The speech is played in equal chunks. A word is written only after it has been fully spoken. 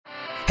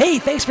Hey,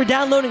 thanks for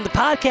downloading the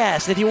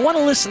podcast. If you want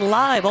to listen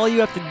live, all you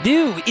have to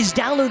do is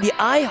download the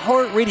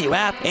iHeartRadio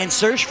app and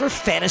search for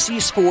Fantasy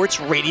Sports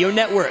Radio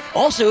Network.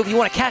 Also, if you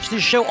want to catch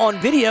this show on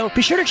video,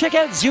 be sure to check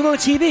out Zumo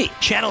TV,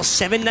 channel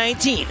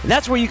 719.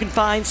 That's where you can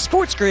find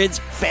Sports Grid's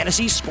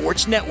Fantasy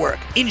Sports Network.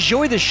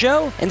 Enjoy the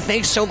show, and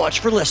thanks so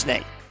much for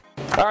listening.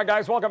 All right,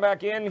 guys, welcome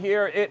back in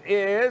here. It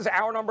is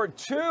hour number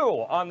 2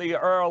 on the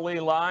early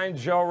line.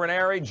 Joe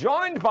Ranieri,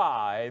 joined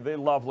by the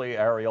lovely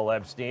Ariel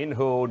Epstein,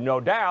 who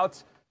no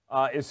doubt,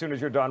 as soon as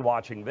you're done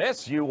watching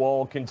this, you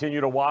will continue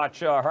to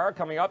watch her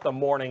coming up the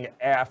morning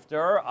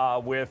after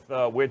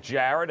with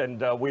Jared.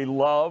 And we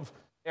love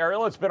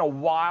Ariel. It's been a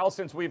while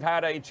since we've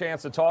had a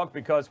chance to talk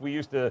because we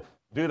used to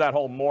do that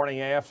whole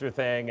morning after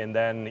thing, and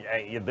then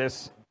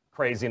this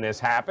craziness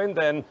happened,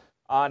 and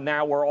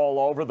now we're all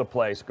over the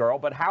place, girl.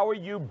 But how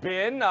have you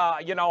been?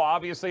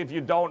 Obviously, if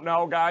you don't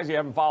know, guys, you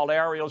haven't followed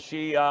Ariel.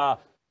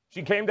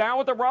 She came down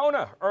with the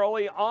Rona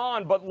early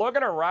on, but look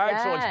at her, right?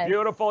 Yes. She looks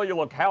beautiful. You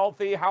look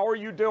healthy. How are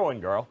you doing,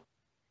 girl?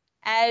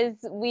 As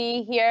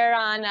we hear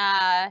on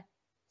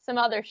some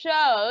other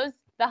shows,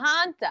 the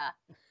Hanta.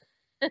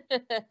 Look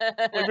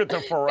at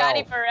the Pharrell.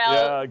 Scotty Farrell,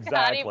 Yeah,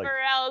 exactly. Scotty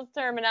Farrell's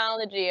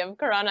terminology of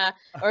Corona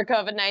or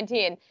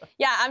COVID-19.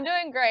 Yeah, I'm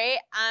doing great.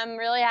 I'm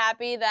really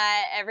happy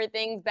that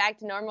everything's back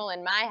to normal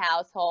in my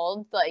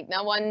household. Like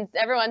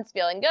everyone's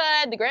feeling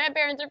good. The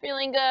grandparents are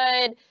feeling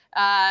good.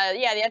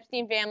 The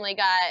Epstein family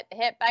got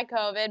hit by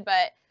COVID,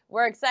 but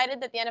we're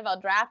excited that the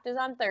NFL draft is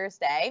on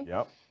Thursday.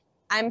 Yep.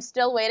 I'm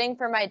still waiting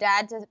for my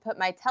dad to put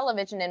my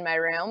television in my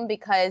room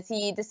because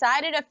he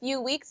decided a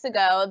few weeks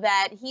ago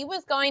that he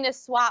was going to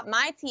swap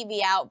my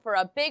TV out for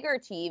a bigger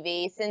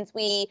TV since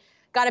we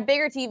got a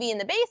bigger TV in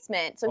the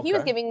basement. So he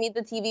was giving me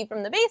the TV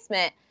from the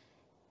basement.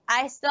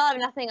 I still have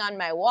nothing on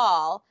my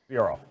wall.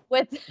 Zero.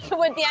 With the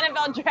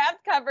NFL draft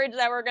coverage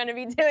that we're going to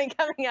be doing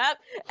coming up,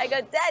 I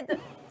go,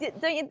 Dad,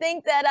 don't you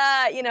think that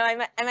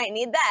I might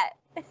need that?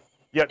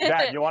 Yeah,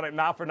 Dad, you want it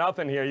not for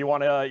nothing here. You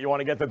want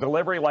to get the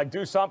delivery. Like,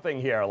 do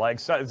something here. Like,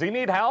 so, does he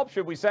need help?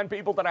 Should we send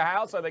people to the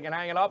house so they can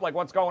hang it up? Like,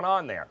 what's going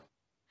on there?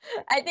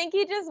 I think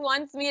he just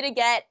wants me to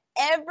get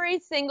every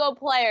single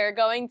player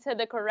going to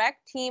the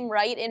correct team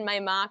right in my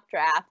mock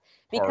draft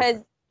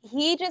because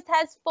he just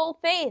has full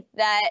faith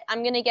that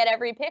I'm going to get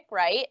every pick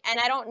right, and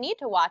I don't need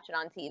to watch it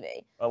on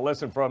TV.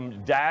 Listen,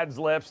 from Dad's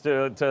lips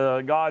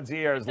to God's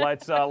ears,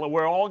 let's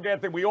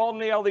we all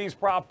nail these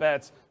prop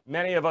bets.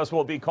 Many of us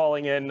will be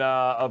calling in,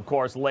 of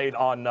course, late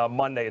on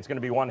Monday. It's going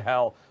to be one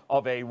hell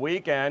of a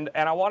weekend.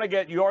 And I want to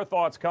get your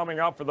thoughts coming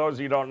up. For those of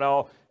you who don't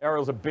know,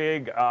 Ariel's a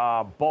big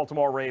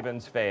Baltimore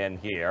Ravens fan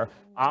here.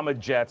 I'm a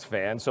Jets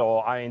fan, so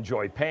I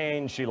enjoy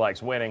pain. She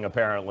likes winning,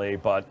 apparently.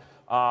 But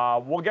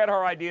we'll get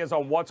her ideas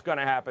on what's going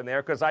to happen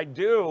there, because I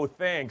do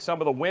think some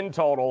of the win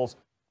totals,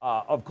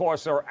 of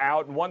course, are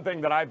out. And one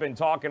thing that I've been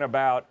talking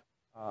about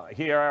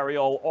here,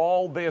 Ariel,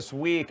 all this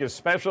week,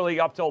 especially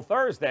up till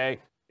Thursday,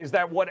 is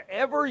that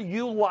whatever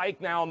you like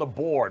now on the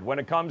board when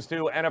it comes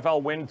to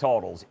NFL win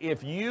totals,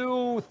 if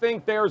you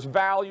think there's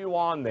value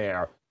on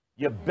there,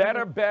 you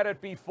better bet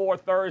it before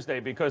Thursday,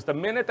 because the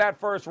minute that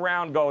first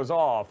round goes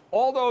off,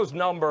 all those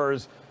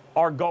numbers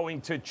are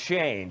going to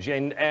change.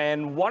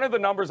 And one of the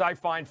numbers I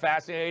find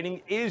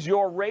fascinating is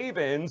your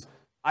Ravens.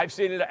 I've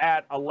seen it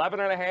at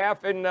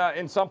 11.5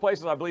 in some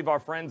places. I believe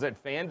our friends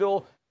at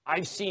FanDuel.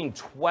 I've seen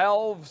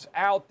 12s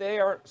out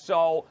there.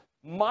 So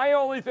my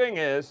only thing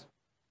is,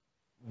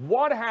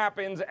 what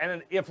happens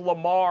and if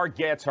Lamar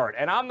gets hurt?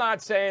 And I'm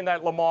not saying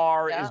that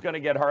Lamar is going to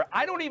get hurt.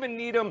 I don't even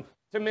need him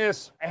to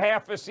miss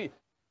half a season.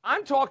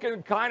 I'm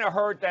talking kind of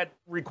hurt that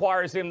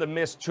requires him to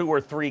miss 2 or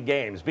 3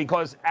 games,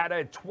 because at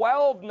a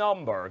 12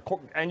 number,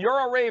 and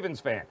you're a Ravens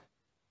fan,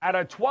 at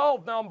a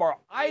 12 number,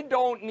 I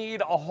don't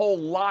need a whole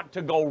lot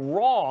to go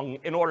wrong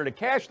in order to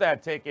cash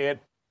that ticket.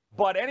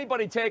 But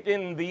anybody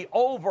taking the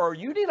over,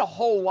 you need a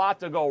whole lot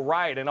to go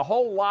right. And a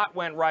whole lot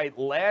went right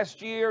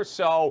last year.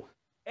 So,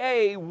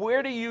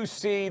 where do you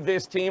see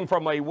this team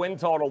from a win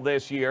total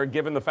this year,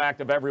 given the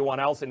fact of everyone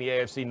else in the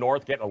AFC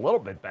North getting a little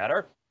bit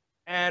better?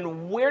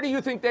 And where do you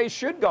think they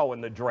should go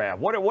in the draft?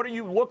 What are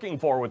you looking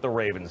for with the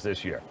Ravens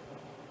this year?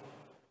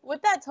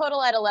 With that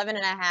total at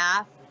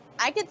 11.5,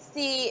 I could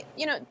see,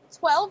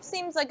 12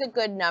 seems like a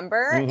good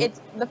number. Mm-hmm.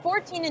 It's the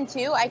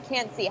 14-2 I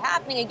can't see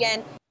happening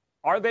again.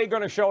 Are they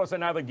going to show us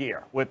another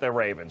gear with the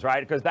Ravens,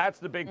 right? Because that's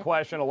the big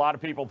question. A lot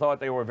of people thought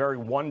they were very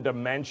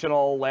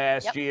one-dimensional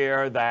last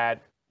year,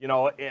 that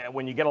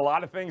when you get a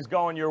lot of things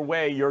going your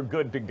way, you're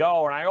good to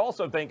go. And I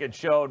also think it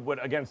showed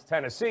against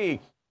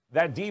Tennessee,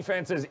 that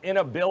defense's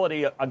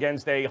inability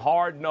against a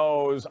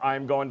hard-nosed,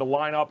 I'm going to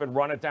line up and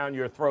run it down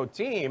your throat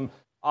team.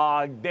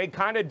 They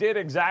kind of did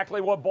exactly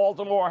what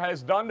Baltimore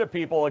has done to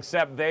people,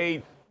 except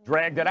they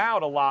dragged it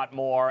out a lot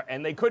more,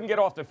 and they couldn't get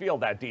off the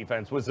field. That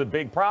defense was a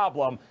big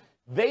problem.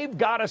 They've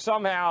got to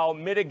somehow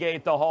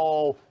mitigate the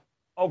whole,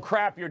 oh,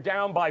 crap, you're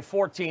down by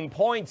 14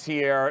 points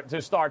here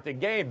to start the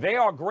game. They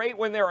are great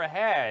when they're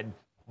ahead,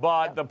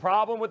 but the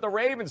problem with the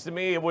Ravens, to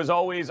me, it was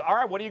always, all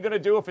right, what are you going to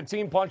do if a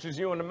team punches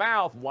you in the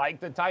mouth like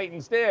the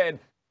Titans did?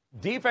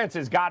 defense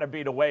has got to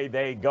be the way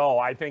they go,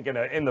 I think,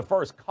 in the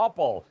first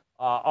couple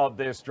of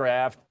this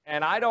draft.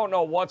 And I don't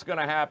know what's going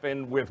to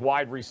happen with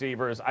wide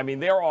receivers. I mean,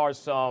 there are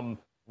some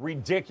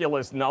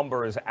ridiculous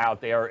numbers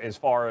out there as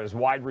far as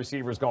wide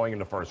receivers going in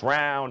the first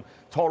round,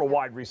 total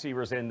wide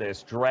receivers in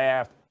this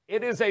draft.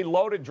 It is a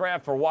loaded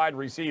draft for wide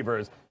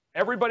receivers.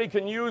 Everybody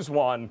can use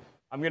one.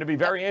 I'm going to be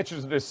very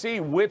interested to see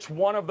which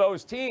one of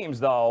those teams,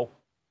 though,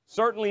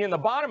 certainly in the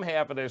bottom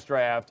half of this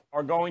draft,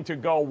 are going to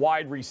go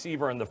wide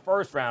receiver in the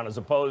first round as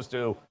opposed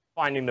to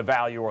finding the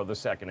value or the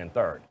second and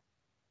third.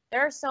 There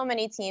are so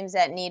many teams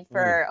that need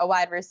for a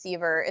wide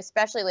receiver,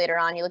 especially later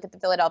on. You look at the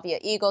Philadelphia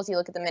Eagles, you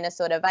look at the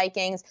Minnesota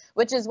Vikings,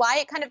 which is why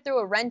it kind of threw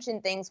a wrench in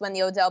things when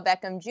the Odell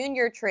Beckham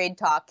Jr. trade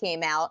talk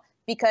came out,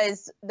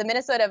 because the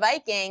Minnesota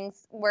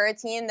Vikings were a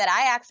team that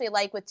I actually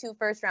like with 2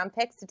 first-round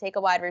picks to take a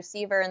wide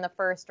receiver in the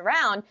first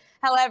round.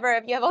 However,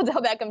 if you have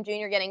Odell Beckham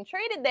Jr. getting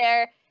traded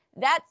there,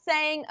 that's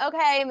saying,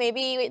 okay,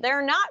 maybe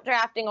they're not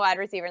drafting a wide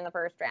receiver in the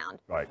first round.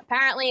 Right.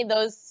 Apparently,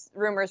 those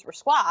rumors were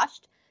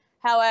squashed.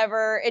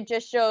 However, it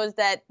just shows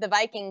that the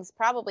Vikings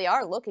probably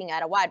are looking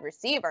at a wide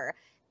receiver.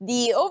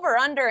 The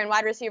over-under in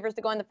wide receivers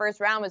to go in the first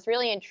round was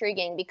really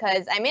intriguing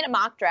because I made a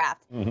mock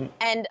draft.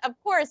 And, of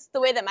course, the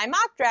way that my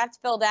mock draft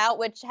filled out,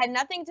 which had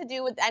nothing to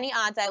do with any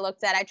odds I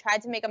looked at, I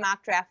tried to make a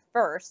mock draft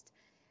first.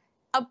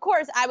 Of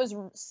course, I was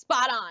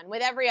spot on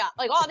with every –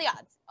 like all the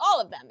odds, all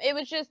of them. It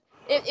was just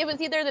 – it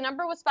was either the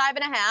number was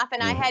 5.5,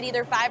 and I had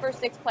either 5 or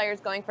 6 players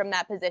going from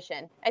that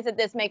position. I said,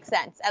 this makes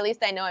sense. At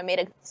least I know I made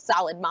a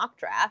solid mock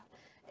draft.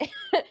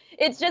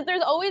 It's just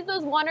there's always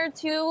those 1 or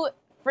 2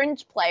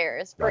 fringe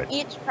players for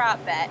each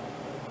prop bet.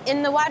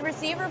 In the wide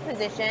receiver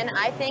position,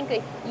 I think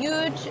a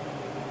huge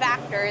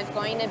factor is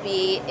going to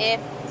be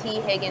if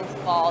T. Higgins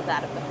falls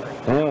out of the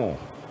first round.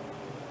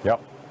 Yep.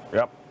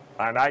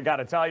 And I got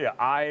to tell you,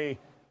 I'm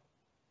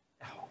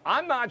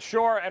not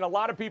sure, and a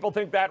lot of people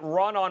think that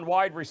run on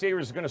wide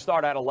receivers is going to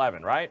start at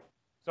 11, right?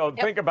 So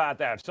think about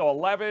that. So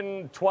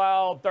 11,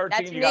 12, 13.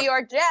 That's New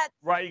York Jets.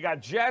 Right, you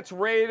got Jets,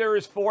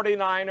 Raiders,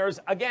 49ers.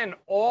 Again,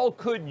 all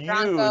could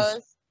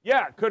Broncos.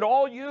 could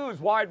all use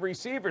wide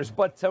receivers.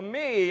 But to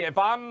me, if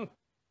I'm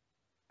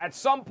at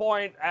some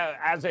point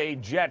as a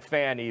Jet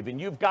fan even,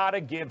 you've got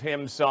to give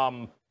him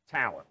some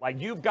talent. Like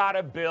you've got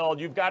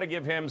to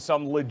give him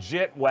some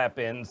legit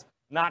weapons,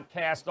 not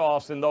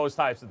cast-offs and those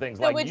types of things.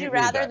 So would you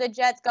rather the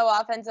Jets go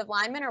offensive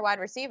lineman or wide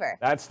receiver?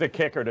 That's the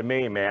kicker to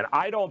me, man.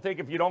 I don't think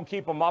if you don't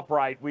keep them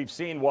upright, we've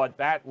seen what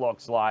that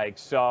looks like.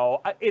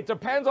 So it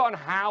depends on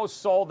how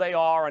sold they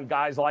are on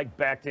guys like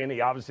Becton.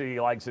 He obviously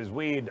likes his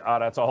weed.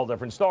 That's a whole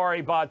different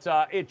story. But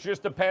it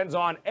just depends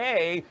on,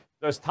 A,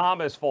 does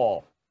Thomas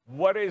fall?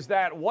 What is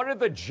that? What do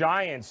the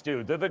Giants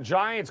do? Do the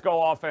Giants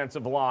go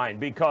offensive line?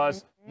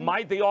 Because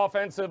might they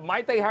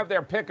have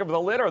their pick of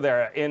the litter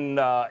there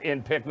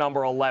in pick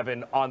number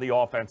 11 on the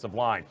offensive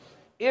line?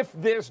 If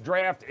this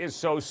draft is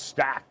so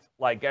stacked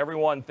like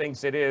everyone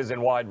thinks it is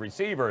in wide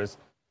receivers,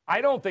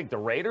 I don't think the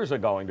Raiders are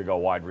going to go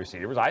wide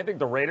receivers. I think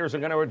the Raiders are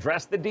going to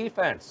address the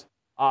defense.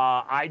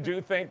 I do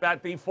think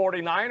that the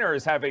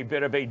 49ers have a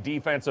bit of a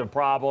defensive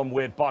problem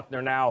with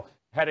Buckner now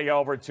heading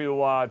over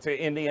to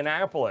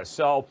Indianapolis.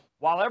 So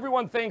while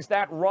everyone thinks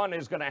that run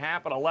is going to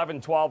happen 11,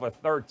 12, or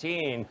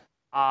 13,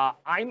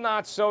 I'm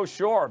not so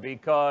sure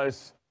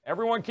because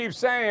everyone keeps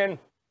saying,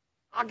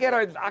 I'll get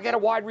a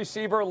wide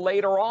receiver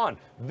later on.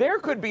 There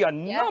could be a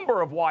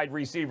number of wide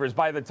receivers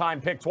by the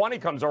time pick 20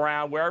 comes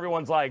around where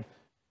everyone's like,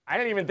 I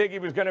didn't even think he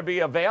was going to be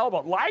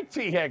available. Like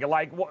T. Higgins,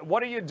 like,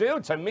 what do you do?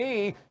 To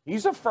me,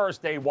 he's a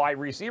first-day wide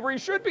receiver. He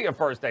should be a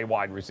first-day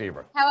wide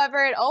receiver.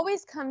 However, it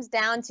always comes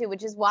down to,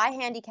 which is why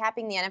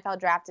handicapping the NFL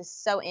draft is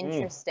so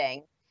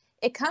interesting.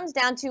 It comes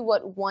down to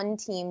what one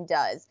team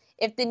does.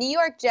 If the New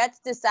York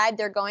Jets decide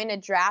they're going to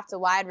draft a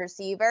wide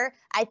receiver,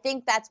 I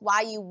think that's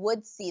why you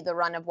would see the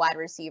run of wide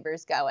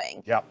receivers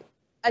going.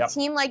 A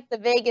team like the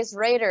Vegas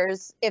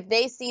Raiders, if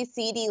they see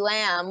CeeDee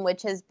Lamb,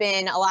 which has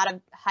been a lot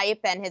of hype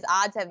and his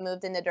odds have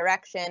moved in the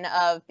direction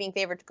of being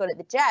favored to go to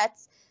the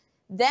Jets,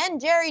 then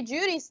Jerry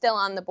Jeudy's still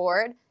on the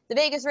board. The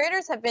Vegas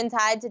Raiders have been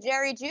tied to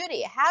Jerry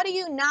Jeudy. How do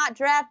you not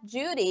draft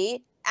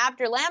Jeudy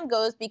after Lamb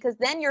goes? Because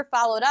then you're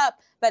followed up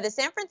by the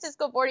San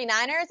Francisco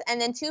 49ers, and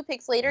then 2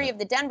 picks later, you have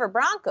the Denver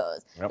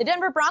Broncos. The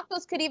Denver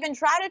Broncos could even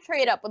try to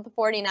trade up with the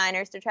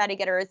 49ers to try to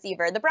get a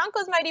receiver. The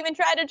Broncos might even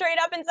try to trade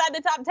up inside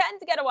the top 10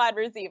 to get a wide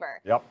receiver.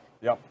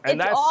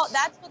 And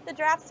that's what the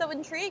draft's so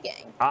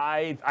intriguing.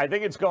 I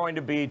think it's going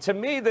to be, to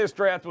me, this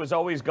draft was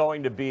always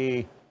going to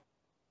be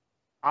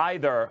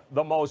either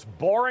the most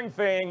boring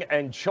thing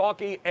and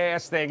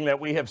chalky-ass thing that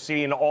we have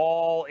seen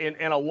all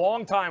in a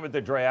long time with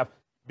the draft,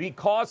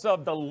 because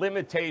of the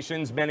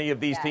limitations many of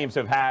these teams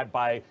have had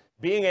by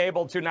being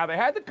able to. Now, they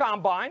had the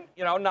combine.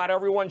 You know, not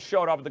everyone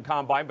showed up at the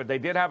combine, but they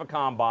did have a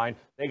combine.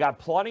 They got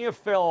plenty of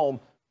film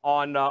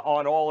on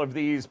all of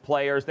these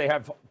players. They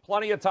have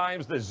plenty of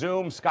times to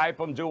Zoom, Skype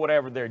them, do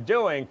whatever they're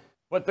doing.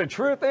 But the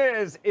truth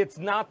is, it's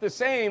not the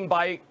same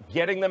by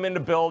getting them in the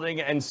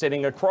building and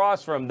sitting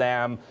across from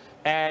them.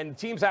 And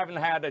teams haven't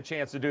had a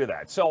chance to do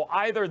that. So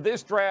either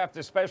this draft,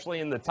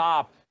 especially in the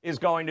top, is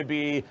going to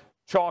be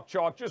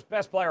chalk, just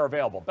best player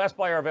available. Best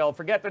player available.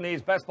 Forget the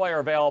needs, best player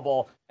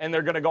available, and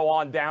they're going to go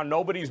on down.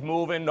 Nobody's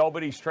moving,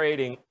 nobody's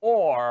trading.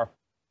 Or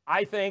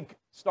I think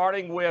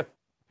starting with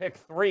pick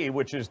 3,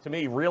 which is to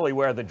me really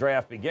where the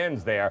draft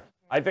begins there,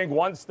 I think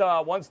once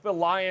the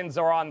Lions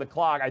are on the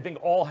clock, I think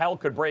all hell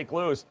could break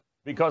loose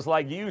because,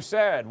 like you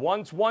said,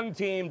 once one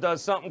team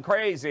does something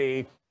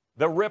crazy,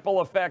 the ripple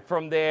effect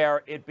from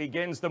there, it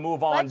begins to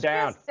move on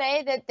down. Let's just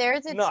say that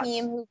there's a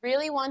team who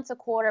really wants a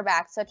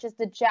quarterback, such as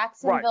the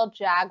Jacksonville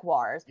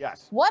Jaguars.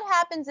 Yes. What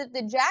happens if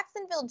the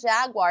Jacksonville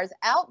Jaguars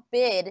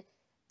outbid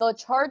the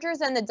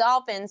Chargers and the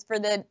Dolphins for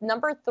the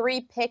number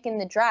 3 pick in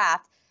the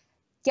draft,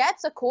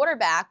 gets a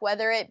quarterback,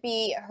 whether it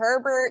be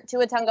Herbert,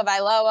 Tua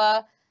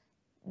Tagovailoa?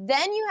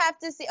 Then you have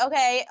to see,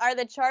 okay, are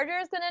the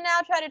Chargers going to now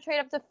try to trade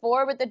up to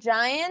 4 with the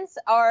Giants?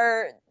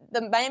 Are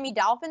the Miami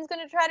Dolphins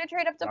going to try to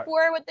trade up to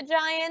 4 with the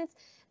Giants?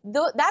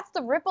 That's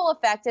the ripple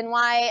effect, and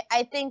why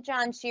I think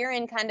John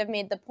Sheeran kind of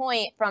made the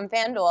point from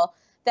FanDuel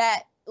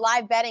that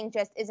live betting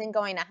just isn't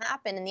going to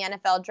happen in the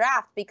NFL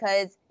draft,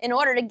 because in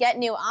order to get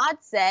new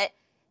odds set,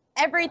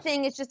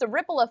 everything is just a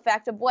ripple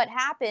effect of what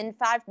happened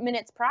 5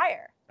 minutes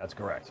prior. That's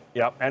correct.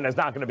 Yep, and there's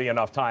not going to be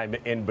enough time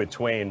in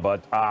between,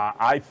 but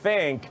I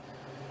think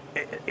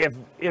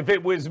if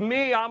it was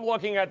me, I'm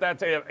looking at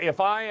that.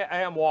 If I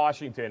am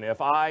Washington, if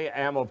I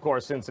am, of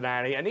course,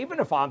 Cincinnati, and even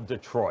if I'm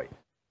Detroit,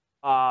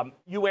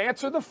 you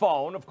answer the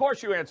phone. Of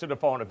course, you answer the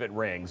phone if it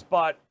rings.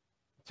 But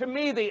to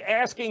me, the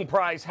asking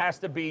price has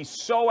to be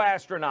so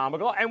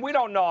astronomical, and we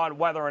don't know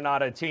whether or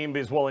not a team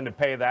is willing to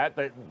pay that.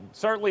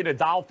 Certainly, the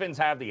Dolphins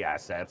have the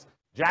assets.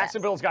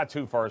 Jacksonville's got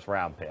 2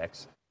 first-round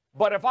picks.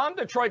 But if I'm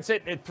Detroit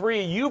sitting at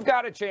 3, you've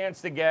got a chance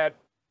to get,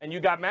 and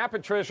you got Matt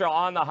Patricia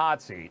on the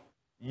hot seat.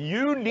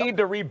 You need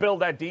to rebuild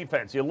that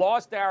defense. You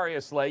lost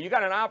Darius Slay. You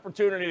got an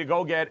opportunity to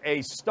go get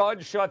a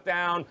stud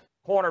shutdown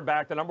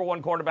cornerback, the number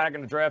 1 cornerback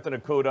in the draft in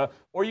Okudah,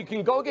 or you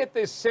can go get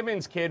this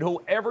Simmons kid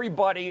who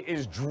everybody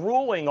is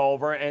drooling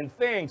over and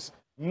thinks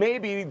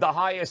maybe the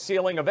highest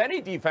ceiling of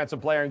any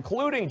defensive player,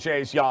 including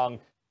Chase Young,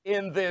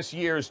 in this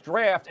year's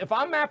draft. If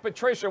I'm Matt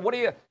Patricia,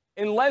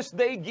 unless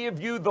they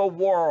give you the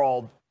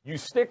world, you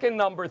stick in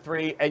number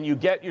 3 and you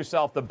get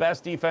yourself the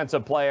best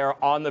defensive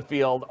player on the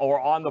field or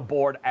on the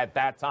board at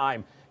that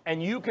time.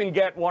 And you can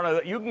get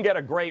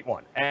a great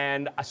one.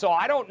 And so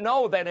I don't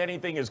know that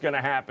anything is going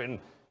to happen.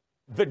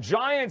 The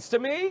Giants, to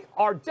me,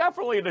 are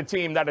definitely the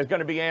team that is going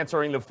to be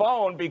answering the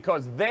phone,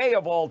 because they,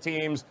 of all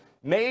teams,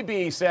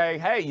 maybe say,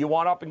 hey, you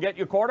want up and get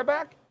your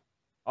quarterback?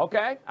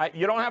 Okay.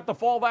 You don't have to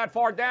fall that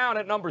far down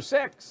at number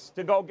 6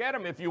 to go get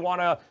him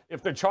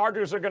if the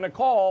Chargers are going to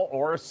call,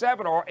 or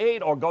 7 or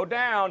 8 or go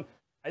down.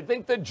 I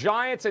think the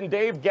Giants and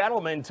Dave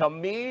Gettleman, to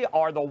me,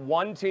 are the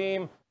one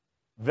team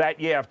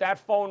that, if that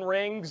phone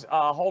rings,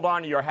 hold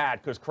on to your hat,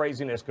 because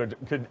craziness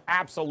could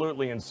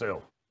absolutely ensue.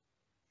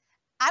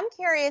 I'm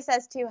curious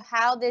as to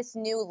how this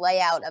new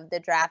layout of the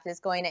draft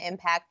is going to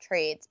impact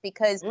trades,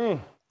 because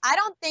I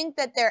don't think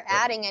that they're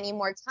adding any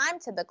more time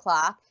to the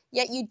clock,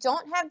 yet you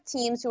don't have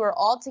teams who are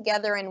all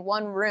together in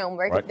one room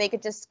where they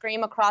could just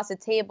scream across a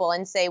table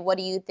and say, what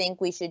do you think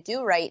we should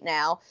do right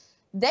now?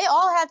 They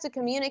all have to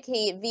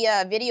communicate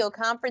via a video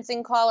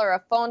conferencing call or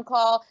a phone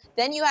call.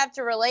 Then you have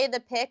to relay the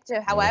pick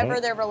to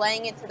however they're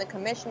relaying it to the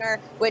commissioner,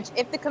 which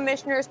if the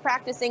commissioner is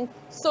practicing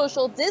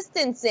social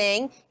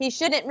distancing, he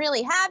shouldn't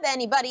really have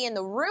anybody in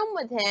the room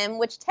with him,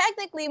 which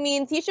technically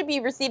means he should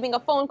be receiving a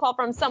phone call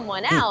from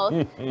someone else.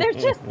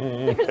 there's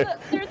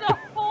a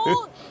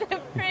whole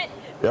different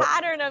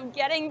pattern of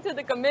getting to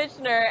the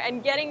commissioner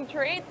and getting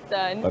trades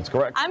done. That's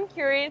correct. I'm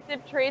curious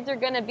if trades are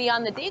going to be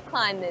on the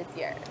decline this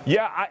year.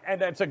 Yeah,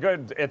 and it's a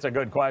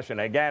good question.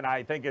 Again,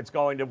 I think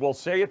we'll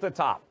see at the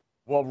top.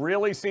 We'll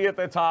really see at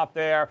the top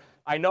there.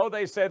 I know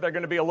they said they're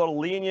going to be a little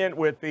lenient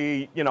with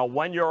the,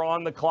 when you're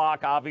on the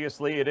clock.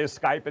 Obviously, it is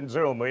Skype and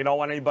Zoom. We don't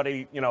want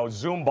anybody,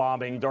 Zoom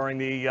bombing during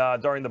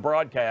the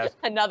broadcast.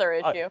 Another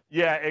issue.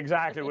 Yeah,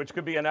 exactly, which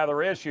could be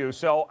another issue.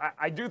 So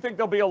I do think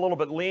they'll be a little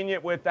bit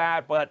lenient with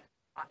that. But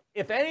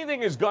if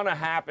anything is going to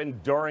happen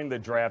during the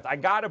draft, I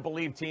got to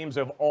believe teams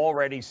have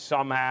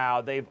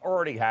they've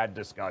already had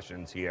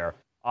discussions here.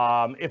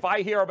 If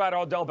I hear about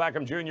Odell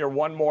Beckham Jr.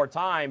 one more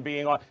time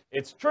being on,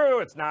 it's true,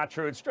 it's not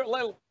true, it's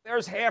true.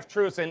 There's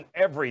half-truths in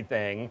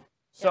everything.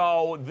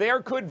 So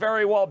there could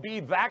very well be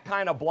that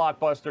kind of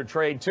blockbuster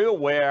trade, too,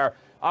 where,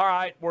 all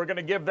right, we're going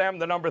to give them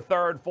the number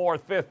 3rd,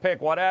 4th, 5th pick,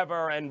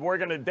 whatever, and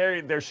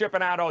they're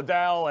shipping out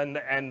Odell,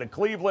 and the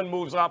Cleveland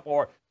moves up,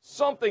 or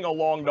something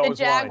along those lines.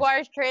 The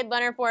Jaguars trade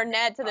Leonard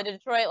Fournette to the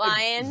Detroit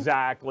Lions.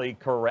 Exactly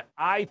correct.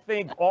 I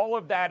think all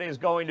of that is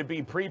going to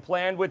be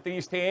pre-planned with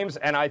these teams,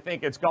 and I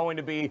think it's going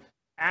to be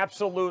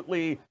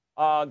absolutely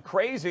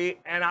crazy.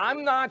 And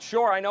I'm not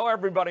sure. I know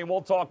everybody,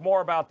 we'll talk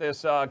more about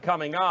this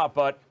coming up,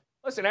 but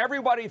listen,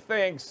 everybody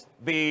thinks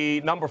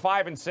the number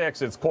 5 and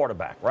 6 is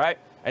quarterback, right?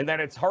 And then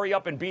it's hurry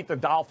up and beat the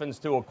Dolphins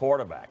to a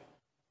quarterback.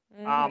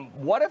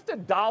 What if the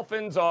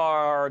Dolphins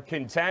are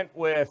content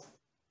with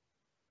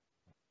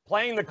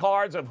playing the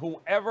cards of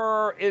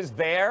whoever is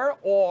there,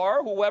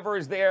 or whoever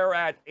is there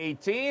at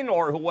 18,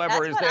 or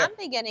whoever is there? That's what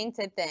I'm beginning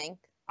to think.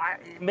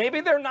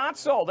 Maybe they're not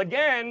sold.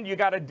 Again, you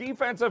got a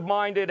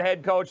defensive-minded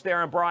head coach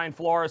there in Brian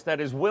Flores that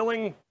is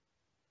willing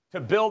to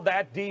build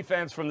that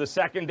defense from the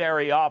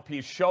secondary up.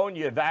 He's shown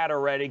you that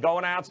already.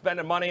 Going out,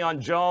 spending money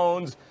on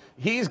Jones.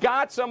 He's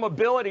got some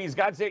ability. He's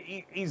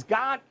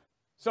got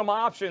some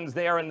options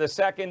there in the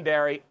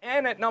secondary.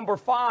 And at number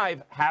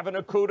 5, have an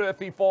Okudah if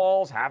he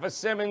falls, have a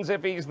Simmons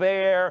if he's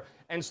there,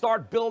 and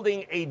start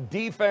building a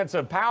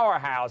defensive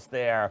powerhouse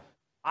there.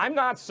 I'm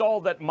not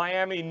sold that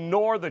Miami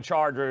nor the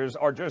Chargers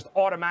are just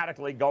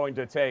automatically going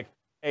to take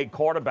a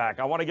quarterback.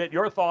 I want to get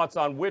your thoughts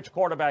on which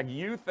quarterback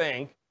you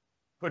think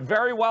could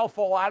very well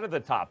fall out of the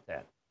top 10.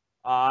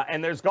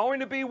 And there's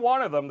going to be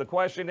one of them. The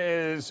question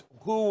is,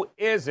 who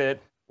is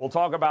it? We'll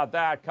talk about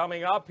that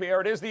coming up here.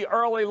 It is the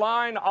early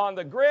line on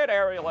the grid.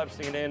 Ariel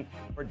Epstein in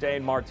for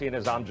Dane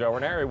Martinez. I'm Joe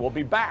Ranieri. We'll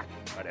be back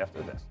right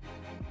after this.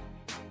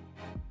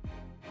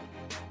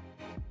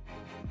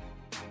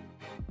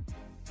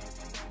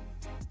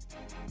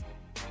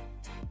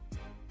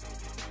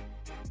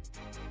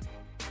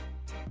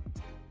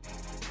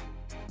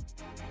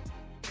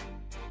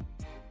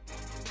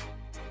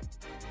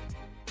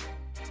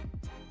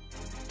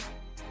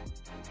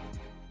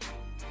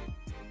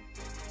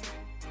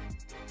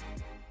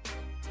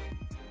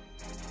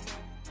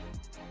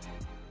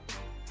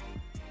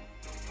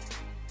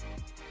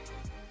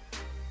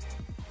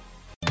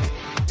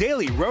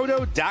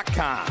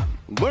 DailyRoto.com.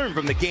 Learn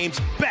from the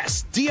game's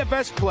best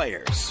DFS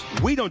players.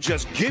 We don't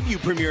just give you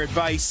premier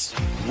advice,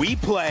 we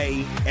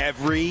play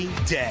every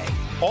day.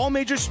 All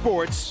major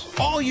sports,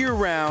 all year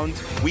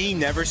round, we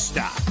never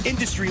stop.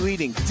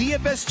 Industry-leading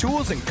DFS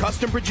tools and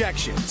custom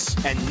projections.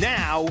 And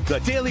now, the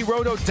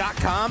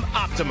DailyRoto.com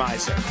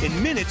Optimizer.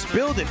 In minutes,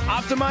 build and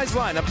optimize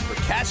lineups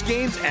for cash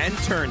games and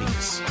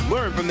tourneys.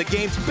 Learn from the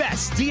game's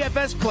best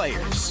DFS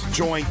players.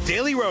 Join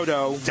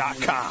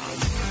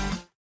DailyRoto.com.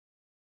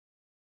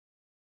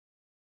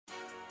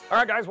 All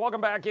right, guys,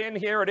 welcome back in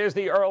here. It is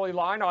the early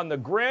line on the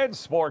grid,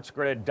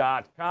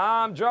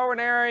 sportsgrid.com. Joe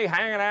Ranieri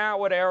hanging out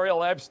with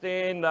Ariel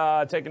Epstein,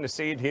 taking a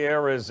seat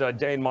here as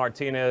Dane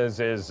Martinez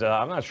is,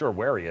 I'm not sure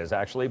where he is,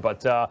 actually,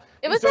 but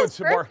it was his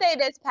birthday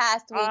this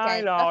past weekend.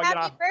 I know, so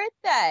happy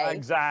birthday.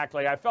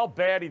 Exactly. I felt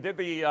bad. He did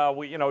the,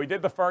 he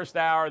did the first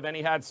hour, then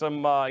he had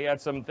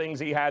some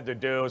things he had to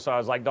do. So I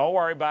was like, don't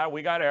worry about it.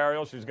 We got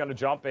Ariel. She's going to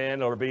jump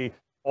in. It'll be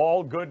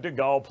all good to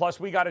go. Plus,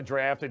 we got a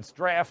draft. It's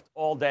draft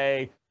all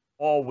day,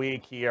 all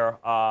week here,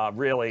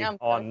 really,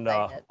 on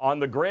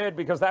the grid,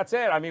 because that's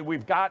it. I mean,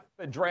 we've got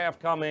the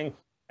draft coming,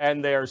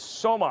 and there's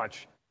so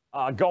much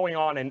going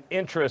on in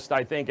interest,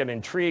 I think, and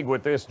intrigue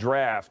with this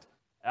draft.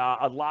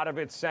 A lot of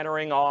it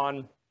centering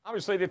on,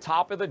 obviously, the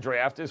top of the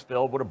draft is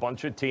filled with a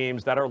bunch of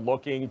teams that are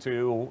looking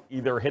to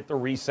either hit the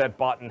reset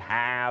button,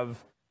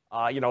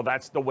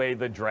 that's the way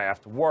the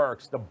draft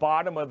works. The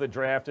bottom of the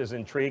draft is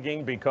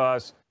intriguing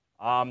because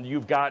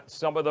you've got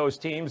some of those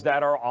teams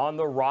that are on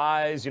the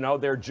rise.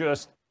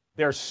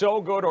 They're so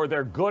good, or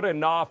they're good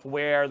enough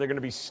where they're going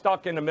to be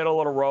stuck in the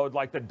middle of the road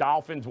like the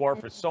Dolphins were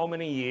for so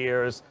many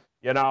years,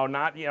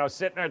 not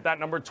sitting at that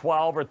number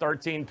 12 or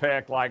 13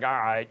 pick, like, all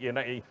right,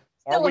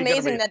 Still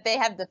amazing that they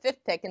have the 5th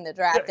pick in the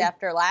draft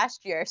after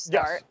last year's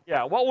start. Yes.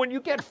 Yeah, well, when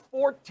you get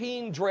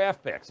 14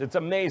 draft picks, it's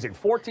amazing.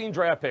 14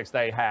 draft picks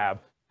they have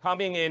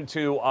coming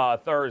into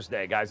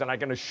Thursday, guys, and I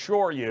can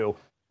assure you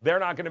they're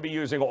not going to be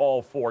using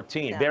all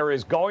 14. No. There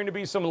is going to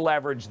be some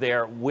leverage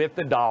there with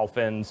the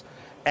Dolphins.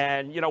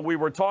 And, we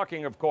were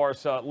talking, of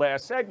course,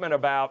 last segment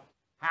about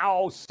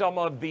how some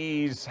of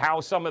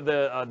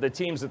the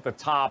teams at the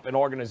top and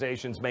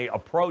organizations may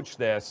approach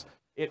this.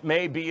 It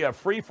may be a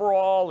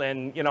free-for-all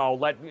and,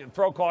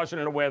 throw caution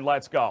in the wind,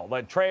 let's go.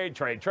 Let trade,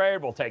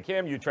 we'll take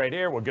him, you trade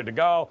here, we're good to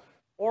go.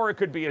 Or it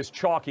could be as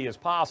chalky as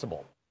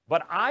possible.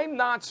 But I'm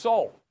not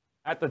sold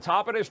at the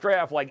top of this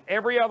draft, like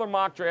every other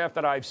mock draft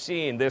that I've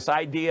seen, this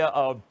idea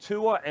of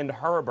Tua and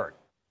Herbert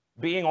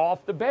being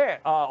off the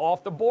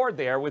board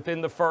there within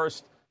the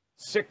first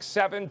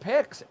 6-7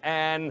 picks,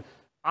 and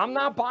I'm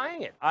not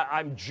buying it.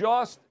 I'm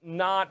just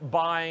not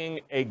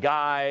buying a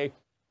guy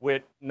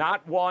with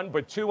not one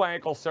but 2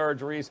 ankle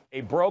surgeries,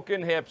 a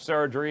broken hip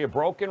surgery, a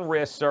broken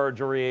wrist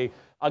surgery,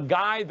 a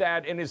guy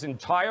that in his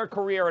entire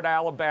career at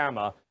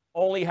Alabama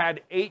only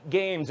had 8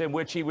 games in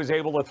which he was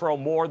able to throw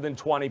more than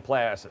 20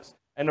 passes.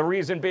 And the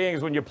reason being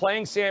is when you're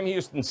playing Sam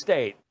Houston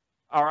State,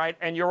 all right,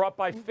 and you're up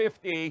by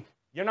 50,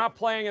 you're not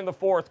playing in the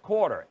fourth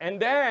quarter. And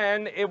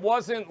then it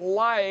wasn't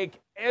like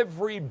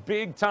every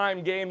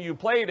big-time game you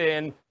played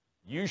in,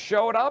 you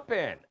showed up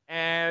in.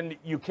 And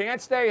you can't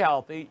stay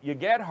healthy. You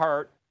get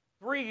hurt.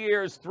 3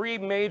 years, 3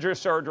 major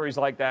surgeries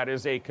like that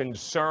is a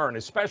concern,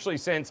 especially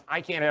since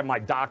I can't have my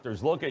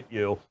doctors look at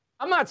you.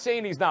 I'm not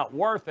saying he's not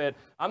worth it.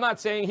 I'm not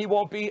saying he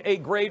won't be a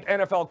great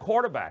NFL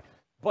quarterback.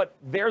 But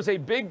there's a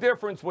big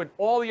difference with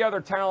all the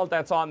other talent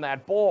that's on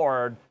that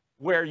board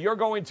where you're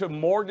going to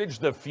mortgage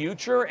the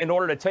future in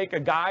order to take a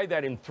guy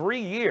that in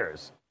 3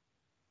 years,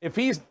 if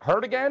he's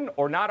hurt again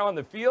or not on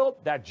the field,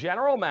 that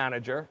general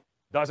manager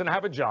doesn't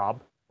have a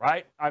job,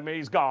 right? I mean,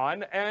 he's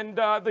gone. And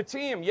the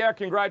team,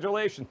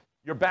 congratulations.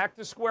 You're back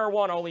to square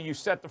one, only you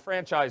set the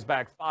franchise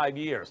back 5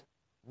 years.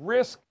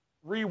 risk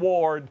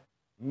reward.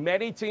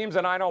 Many teams,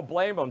 and I don't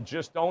blame them,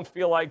 just don't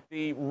feel like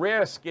the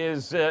risk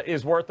is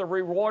worth the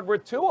reward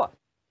with Tua.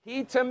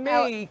 He, to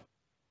me,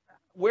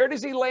 where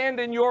does he land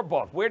in your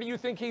book? Where do you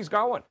think he's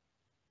going?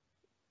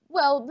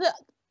 Well,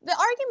 the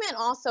argument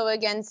also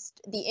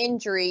against the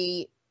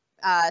injury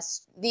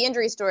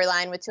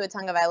storyline with Tua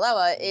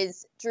Tagovailoa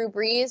is Drew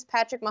Brees,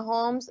 Patrick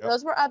Mahomes. Yep.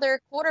 Those were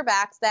other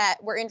quarterbacks that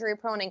were injury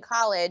prone in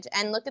college,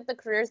 and look at the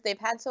careers they've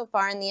had so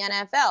far in the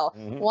NFL.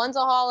 Mm-hmm. One's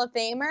a Hall of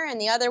Famer,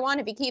 and the other one,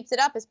 if he keeps it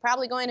up, is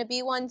probably going to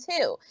be one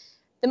too.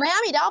 The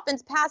Miami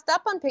Dolphins passed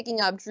up on picking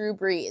up Drew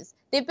Brees.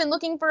 They've been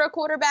looking for a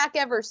quarterback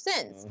ever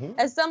since. Mm-hmm.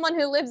 As someone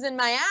who lives in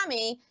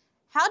Miami,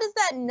 how does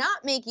that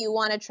not make you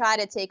want to try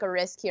to take a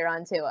risk here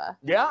on Tua?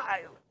 Yeah,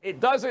 it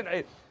doesn't.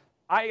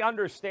 I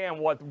understand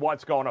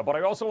what's going on, but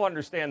I also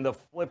understand the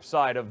flip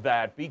side of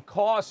that,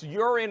 because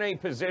you're in a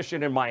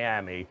position in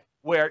Miami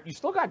where you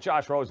still got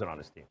Josh Rosen on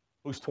his team,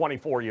 who's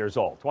 24 years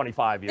old,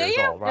 25 years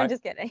old, right? I'm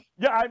just kidding.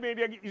 Yeah, I mean,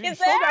 you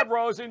still got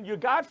Rosen. You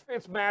got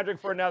Fitzmagic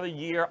for another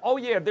year. Oh,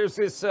 yeah, there's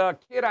this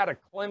kid out of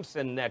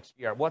Clemson next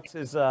year. What's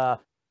his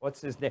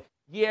name?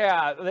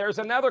 Yeah, there's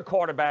another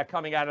quarterback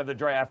coming out of the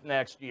draft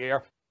next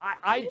year.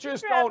 I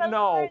just don't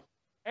know.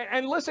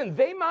 And listen,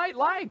 they might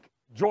like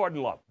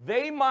Jordan Love.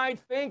 They might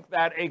think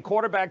that a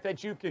quarterback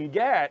that you can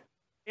get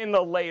in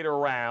the later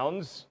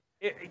rounds,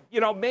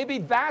 maybe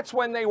that's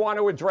when they want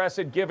to address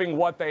it, given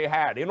what they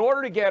had. In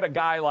order to get a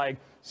guy like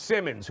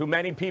Simmons, who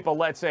many people,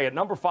 let's say, at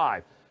number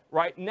 5,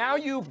 right now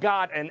you've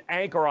got an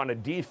anchor on a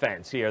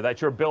defense here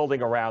that you're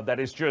building around that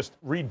is just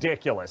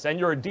ridiculous. And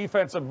you're a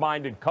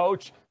defensive-minded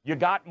coach. You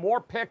got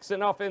more picks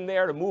enough in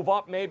there to move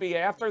up maybe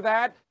after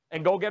that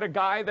and go get a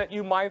guy that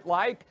you might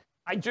like.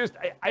 I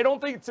don't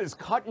think it's as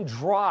cut and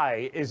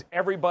dry as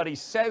everybody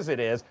says it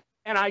is.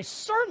 And I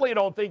certainly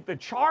don't think the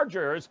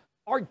Chargers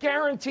are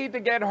guaranteed to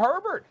get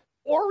Herbert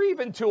or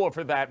even Tua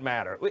for that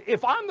matter.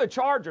 If I'm the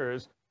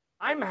Chargers,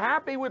 I'm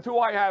happy with who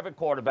I have at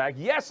quarterback.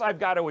 Yes, I've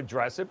got to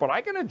address it, but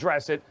I can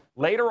address it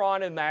later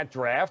on in that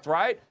draft,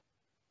 right?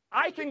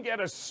 I can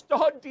get a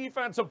stud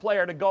defensive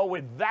player to go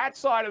with that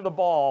side of the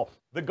ball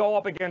to go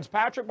up against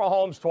Patrick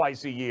Mahomes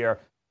twice a year.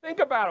 Think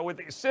about it with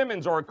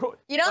Simmons or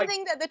you don't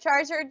think that the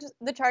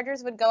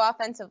Chargers would go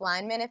offensive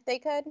lineman if they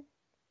could?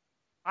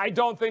 I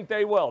don't think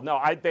they will.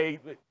 No, they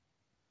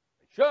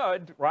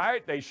should,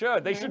 right? They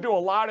should. They should do a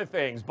lot of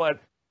things. But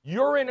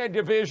you're in a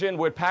division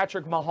with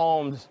Patrick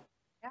Mahomes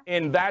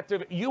in that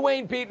you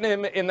ain't beating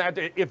him in that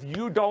if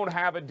you don't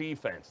have a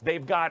defense.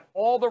 They've got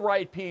all the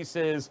right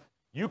pieces.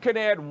 You can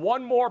add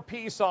one more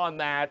piece on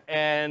that,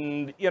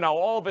 and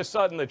all of a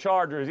sudden the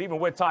Chargers, even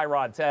with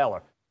Tyrod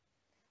Taylor.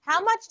 How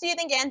much do you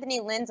think Anthony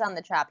Lynn's on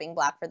the chopping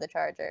block for the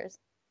Chargers?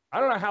 I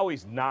don't know how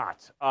he's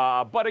not.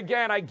 But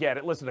again, I get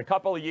it. Listen, a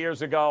couple of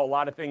years ago, a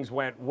lot of things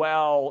went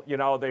well.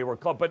 They were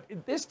close. But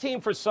this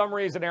team, for some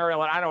reason,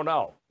 Ariel, I don't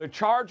know. The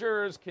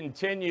Chargers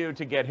continue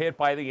to get hit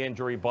by the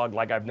injury bug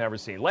like I've never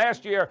seen.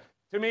 Last year,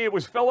 to me, it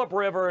was Phillip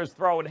Rivers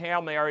throwing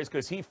Hail Marys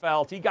because he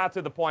got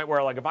to the point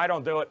where, like, if I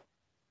don't do it,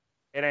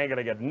 it ain't going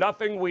to get.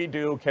 Nothing we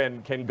do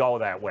can go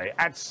that way.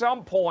 At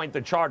some point,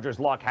 the Chargers'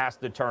 luck has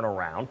to turn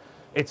around.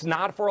 It's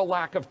not for a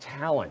lack of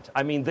talent.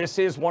 I mean, this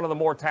is one of the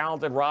more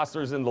talented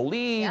rosters in the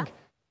league. Yeah.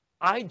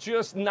 I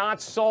just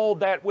not sold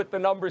that with the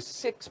number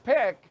 6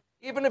 pick,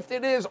 even if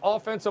it is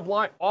offensive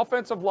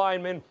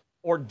lineman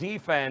or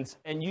defense,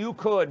 and you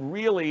could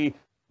really,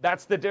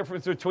 that's the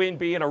difference between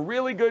being a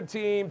really good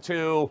team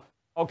to,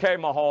 okay,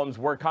 Mahomes,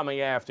 we're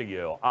coming after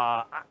you.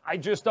 I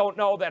just don't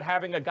know that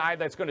having a guy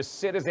that's going to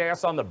sit his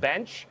ass on the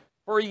bench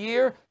for a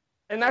year.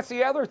 And that's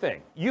the other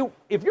thing.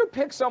 If you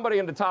pick somebody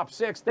in the top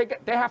 6, they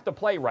have to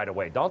play right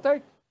away, don't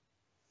they?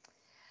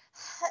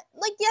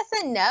 Like, yes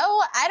and no.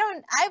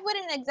 I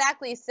wouldn't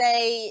exactly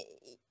say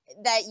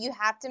that you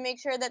have to make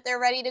sure that they're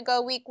ready to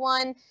go week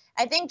 1.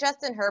 I think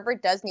Justin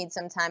Herbert does need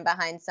some time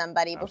behind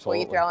somebody before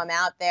you throw him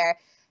out there.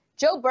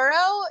 Joe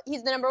Burrow,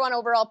 he's the number 1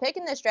 overall pick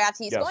in this draft.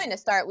 He's going to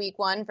start week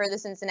 1 for the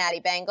Cincinnati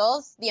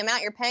Bengals. The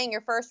amount you're paying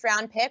your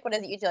first-round pick, what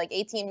is it usually, like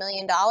 $18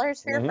 million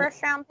for your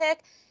first-round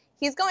pick?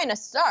 He's going to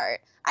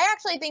start. I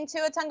actually think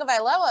Tua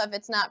Tagovailoa, if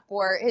it's not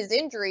for his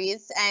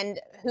injuries, and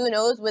who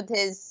knows with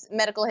his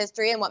medical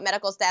history and what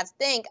medical staffs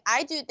think,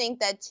 I do think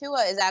that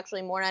Tua is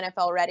actually more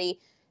NFL ready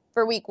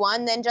for week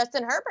 1 than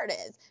Justin Herbert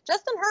is.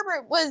 Justin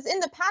Herbert was in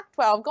the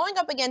Pac-12 going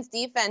up against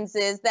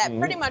defenses that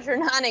pretty much are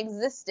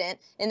non-existent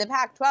in the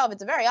Pac-12.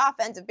 It's a very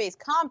offensive-based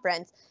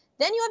conference.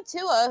 Then you have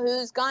Tua,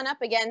 who's gone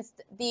up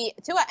against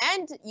Tua,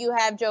 and you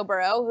have Joe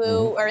Burrow,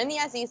 who are in the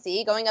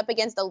SEC, going up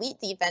against elite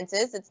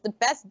defenses. It's the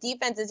best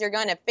defenses you're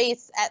going to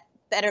face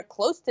that are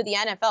close to the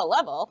NFL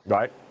level.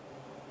 Right.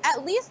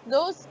 At least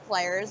those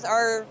players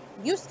are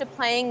used to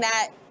playing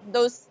that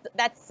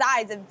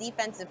size of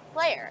defensive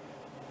player.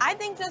 I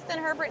think Justin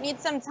Herbert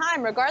needs some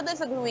time,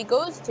 regardless of who he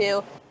goes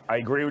to. I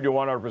agree with you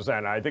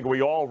 100%. I think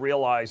we all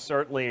realize,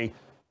 certainly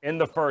in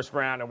the first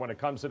round, and when it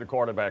comes to the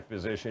quarterback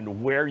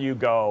position, where you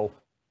go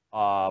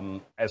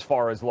as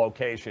far as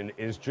location,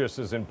 is just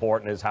as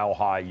important as how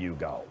high you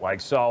go.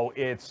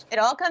 It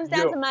all comes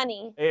down to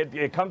money.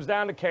 It comes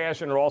down to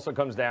cash, and it also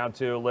comes down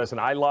to, listen,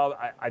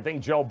 I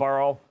think Joe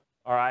Burrow,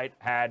 all right,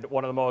 had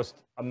one of the most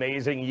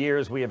amazing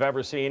years we have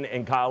ever seen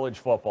in college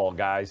football,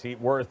 guys. He's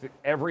worth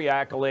every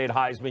accolade,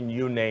 Heisman,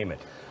 you name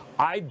it.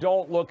 I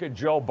don't look at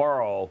Joe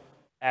Burrow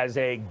as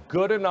a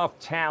good enough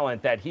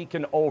talent that he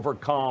can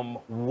overcome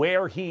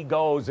where he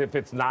goes if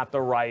it's not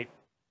the right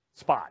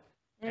spot.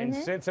 And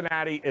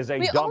Cincinnati is a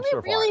dumpster fire. We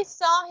only really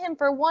saw him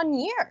for 1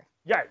 year.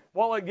 Yeah,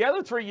 well, the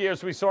other 3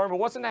 years we saw him, it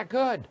wasn't that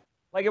good.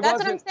 That's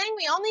what I'm saying.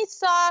 We only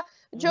saw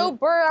Joe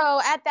Burrow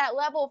at that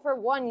level for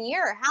 1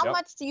 year. How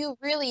much do you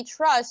really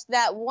trust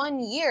that 1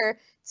 year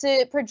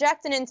to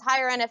project an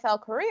entire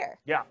NFL career?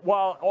 Yeah,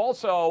 well,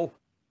 also,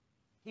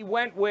 he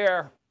went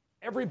where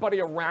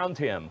everybody around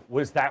him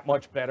was that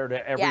much better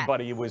than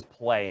everybody he was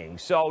playing.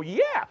 So,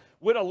 yeah,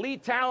 with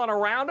elite talent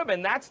around him,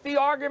 and that's the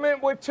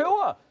argument with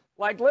Tua.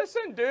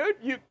 Listen,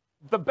 dude,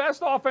 the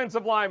best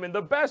offensive lineman,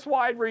 the best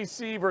wide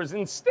receivers,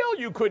 and still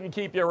you couldn't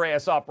keep your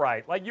ass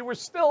upright. You were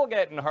still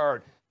getting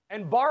hurt.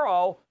 And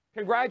Burrow,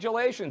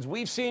 congratulations.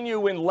 We've seen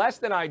you in less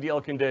than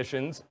ideal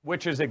conditions,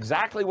 which is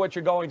exactly what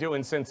you're going to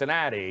in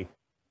Cincinnati.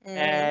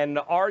 And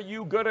are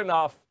you good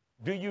enough?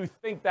 Do you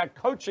think that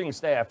coaching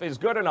staff is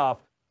good enough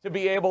to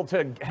be able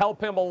to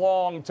help him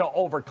along to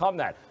overcome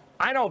that?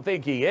 I don't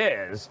think he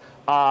is.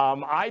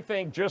 I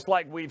think just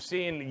like we've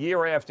seen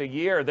year after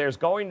year, there's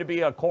going to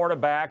be a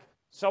quarterback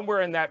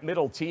somewhere in that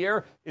middle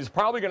tier is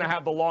probably going to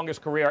have the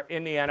longest career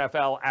in the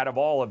NFL out of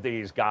all of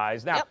these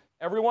guys. Now,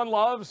 everyone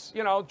loves,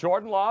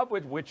 Jordan Love,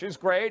 which is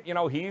great.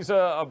 He's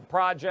a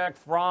project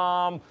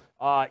from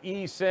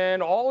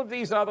Eason, all of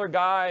these other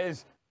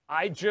guys.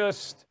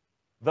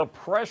 The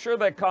pressure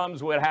that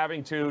comes with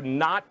having to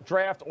not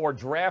draft or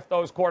draft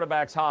those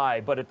quarterbacks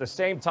high, but at the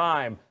same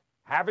time,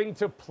 having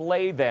to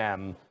play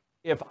them.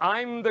 If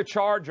I'm the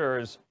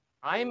Chargers,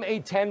 I'm a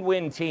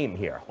 10-win team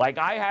here.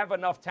 I have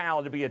enough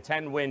talent to be a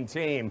 10-win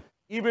team,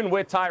 even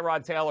with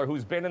Tyrod Taylor,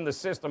 who's been in the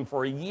system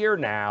for a year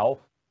now.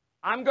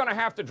 I'm going to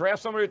have to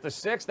draft somebody at the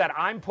 6 that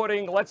I'm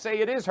putting, let's say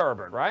it is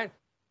Herbert, right?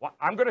 Well,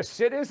 I'm going to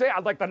sit as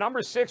the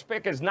number 6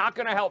 pick is not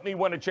going to help me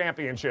win a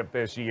championship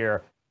this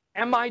year.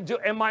 Am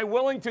I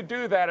willing to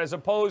do that as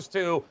opposed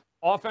to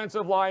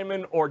offensive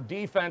lineman or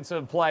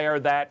defensive player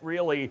that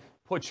really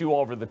puts you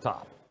over the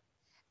top?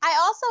 I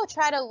also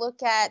try to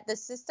look at the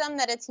system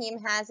that a team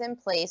has in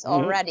place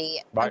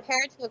already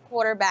compared to a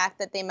quarterback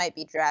that they might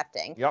be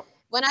drafting. Yep.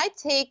 When I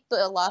take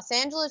the Los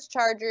Angeles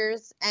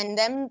Chargers and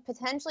them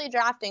potentially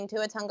drafting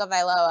Tua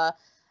Tagovailoa,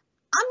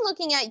 I'm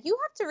looking at you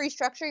have to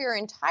restructure your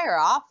entire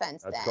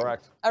offense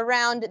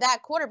around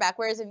that quarterback.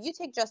 Whereas if you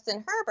take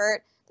Justin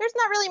Herbert, there's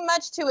not really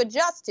much to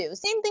adjust to.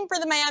 Same thing for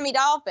the Miami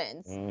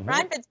Dolphins.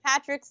 Ryan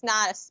Fitzpatrick's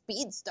not a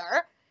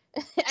speedster.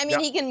 I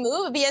mean, he can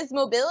move. He has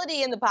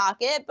mobility in the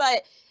pocket,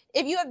 but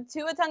if you have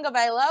Tua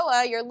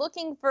Tagovailoa, you're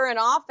looking for an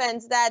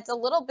offense that's a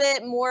little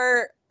bit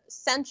more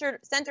centered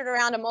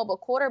around a mobile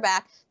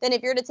quarterback than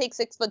if you're to take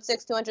 6'6",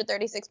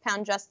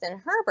 236-pound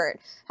Justin Herbert.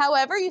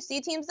 However, you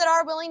see teams that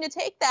are willing to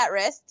take that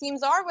risk.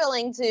 Teams are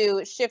willing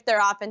to shift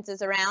their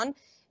offenses around.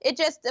 It's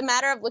just a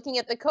matter of looking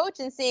at the coach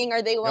and seeing,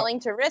 are they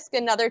willing to risk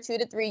another 2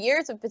 to 3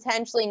 years of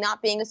potentially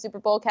not being a Super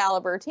Bowl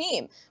caliber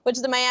team, which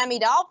the Miami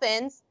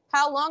Dolphins,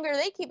 how long are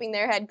they keeping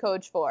their head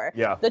coach for?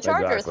 Yeah, the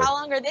Chargers, how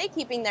long are they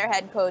keeping their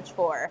head coach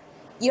for?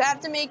 You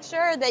have to make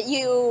sure that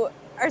you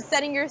are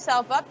setting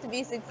yourself up to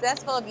be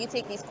successful if you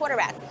take these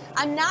quarterbacks.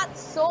 I'm not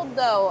sold,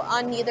 though,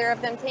 on neither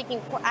of them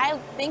taking – I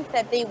think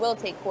that they will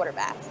take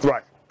quarterbacks.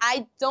 Right.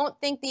 I don't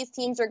think these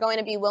teams are going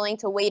to be willing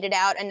to wait it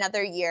out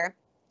another year.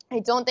 I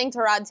don't think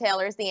Tyrod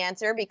Taylor is the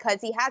answer because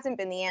he hasn't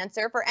been the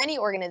answer for any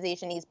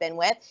organization he's been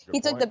with.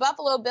 He took the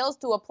Buffalo Bills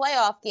to a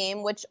playoff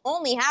game, which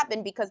only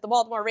happened because the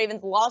Baltimore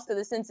Ravens lost to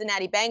the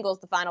Cincinnati Bengals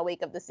the final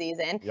week of the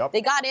season. They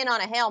got in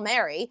on a Hail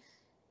Mary.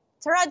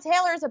 Tyrod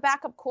Taylor is a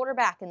backup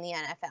quarterback in the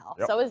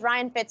NFL. So is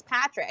Ryan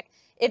Fitzpatrick.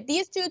 If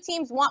these two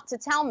teams want to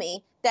tell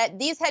me that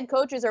these head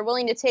coaches are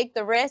willing to take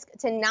the risk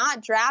to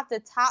not draft a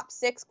top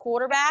 6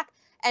 quarterback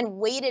and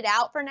wait it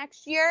out for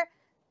next year,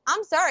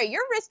 I'm sorry,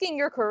 you're risking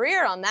your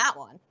career on that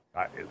one.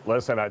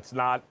 Listen, it's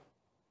not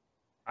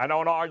 – I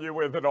don't argue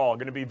with it all.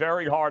 Going to be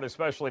very hard,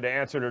 especially to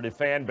answer to the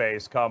fan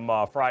base come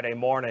Friday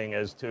morning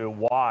as to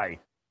why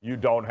you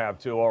don't have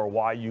Tua or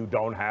why you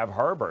don't have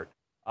Herbert,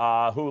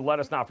 who, let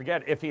us not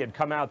forget, if he had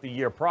come out the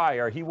year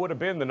prior, he would have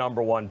been the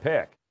number 1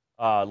 pick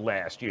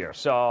last year.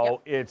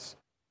 So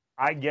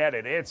I get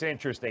it. It's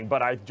interesting.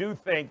 But I do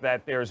think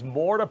that there's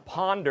more to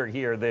ponder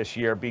here this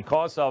year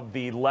because of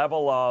the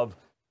level of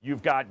 –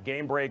 you've got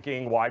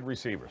game-breaking wide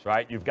receivers,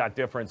 right? You've got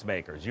difference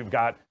makers. You've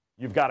got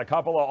a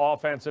couple of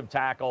offensive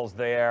tackles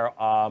there,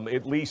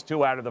 at least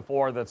 2 out of the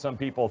 4 that some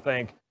people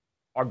think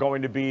are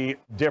going to be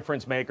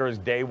difference makers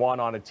day one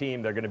on a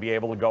team. They're going to be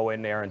able to go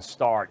in there and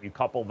start. You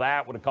couple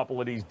that with a couple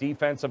of these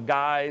defensive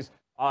guys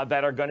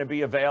that are going to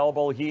be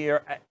available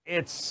here.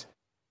 It's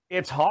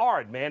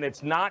hard, man.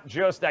 It's not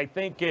just, I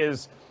think,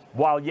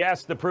 while,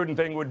 yes, the prudent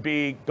thing would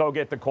be go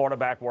get the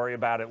quarterback, worry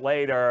about it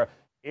later.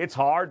 it's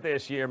hard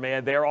this year,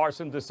 man. There are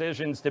some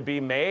decisions to be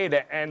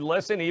made. And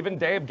listen, even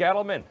Dave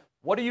Gettleman,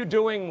 what are you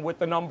doing with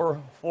the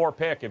number 4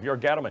 pick if you're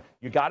Gettleman?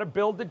 You got to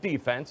build the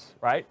defense,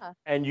 right?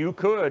 And you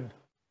could,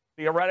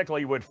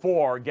 theoretically, with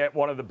 4, get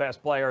one of the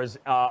best players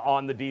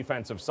on the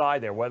defensive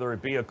side there, whether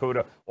it be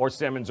Okudah or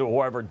Simmons or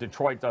whoever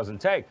Detroit doesn't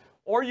take.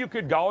 Or you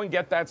could go and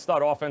get that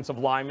stud offensive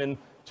lineman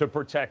to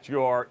protect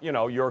your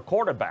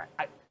quarterback.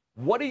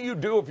 What do you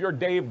do if you're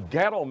Dave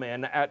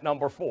Gettleman at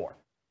number 4?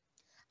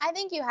 I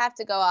think you have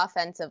to go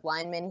offensive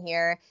lineman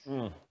here.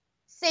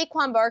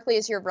 Saquon Barkley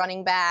is your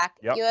running back.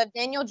 Yep. You have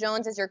Daniel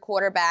Jones as your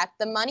quarterback.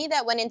 The money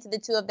that went into the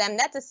two of them,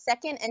 that's a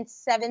 2nd and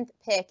 7th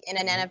pick in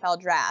an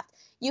NFL draft.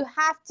 You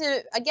have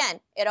to, again,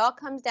 it all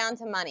comes down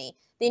to money.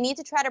 They need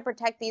to try to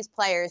protect these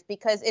players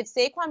because if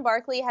Saquon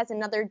Barkley has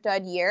another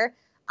dud year,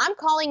 I'm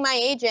calling my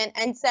agent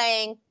and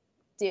saying,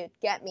 dude,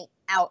 get me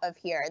out of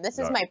here. This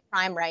is my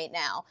prime right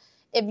now.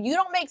 If you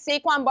don't make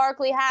Saquon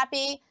Barkley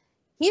happy,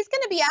 he's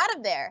going to be out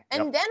of there.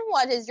 And then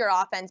what is your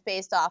offense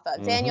based off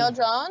of? Daniel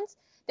Jones?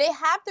 They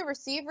have the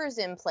receivers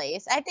in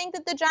place. I think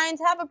that the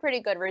Giants have a pretty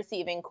good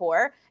receiving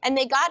core, and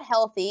they got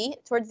healthy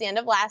towards the end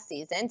of last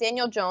season.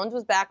 Daniel Jones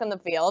was back on the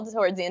field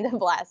towards the end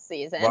of last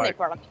season. They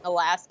brought him in the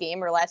last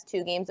game or last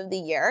 2 games of the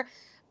year.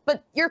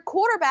 But your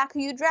quarterback,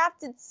 who you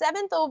drafted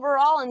 7th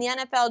overall in the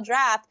NFL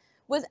draft,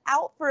 was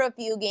out for a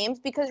few games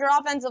because your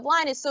offensive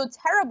line is so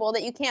terrible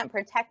that you can't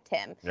protect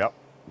him.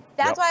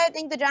 That's why I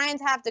think the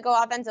Giants have to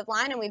go offensive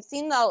line, and we've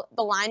seen the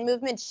line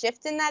movement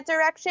shift in that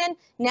direction.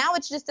 Now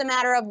it's just a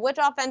matter of which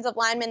offensive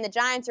lineman the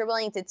Giants are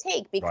willing to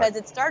take, because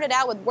it started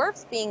out with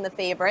Wirfs being the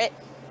favorite.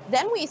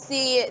 Then we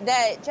see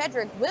that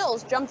Jedrick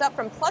Wills jumped up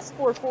from plus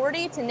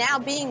 440 to now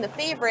being the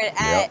favorite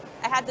at,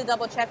 I had to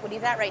double check what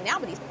he's at right now,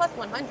 but he's plus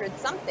 100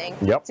 something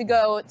to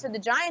go to the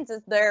Giants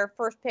as their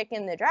first pick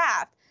in the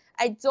draft.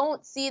 I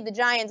don't see the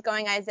Giants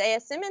going Isaiah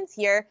Simmons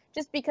here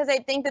just because I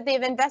think that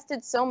they've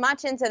invested so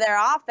much into their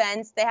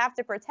offense, they have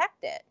to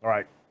protect it. All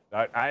right.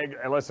 I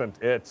listen,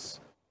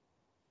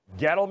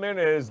 Gettleman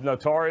is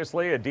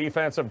notoriously a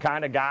defensive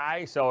kind of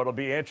guy, so it'll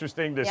be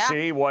interesting to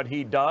see what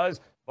he does.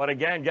 But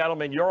again,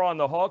 Gettleman, you're on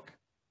the hook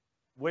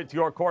with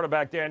your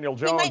quarterback, Daniel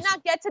Jones. He might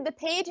not get to the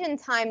page in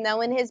time,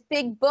 though, in his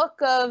big book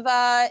of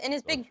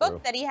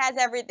book that he has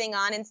everything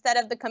on instead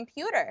of the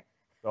computer.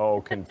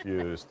 So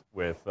confused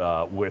with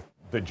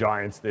the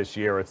Giants this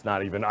year. It's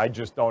not even, I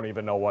just don't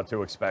even know what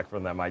to expect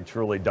from them. I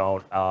truly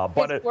don't.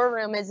 But the war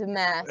room is a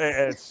mess.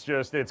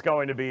 It's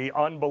going to be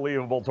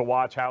unbelievable to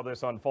watch how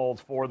this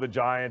unfolds for the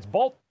Giants.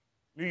 Both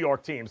New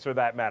York teams, for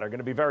that matter, going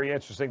to be very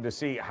interesting to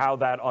see how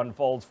that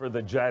unfolds for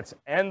the Jets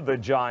and the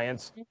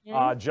Giants.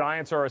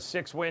 Giants are a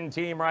 6-win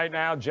team right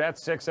now.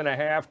 Jets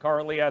 6.5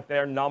 currently at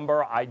their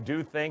number. I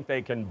do think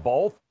they can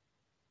both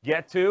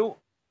get to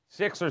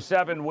 6 or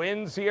 7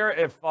 wins here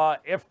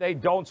if they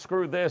don't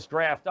screw this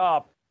draft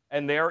up.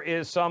 And there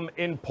is some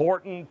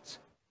important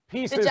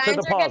pieces to the puzzle.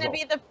 The Giants are going to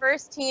be the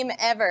first team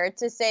ever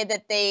to say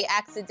that they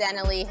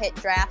accidentally hit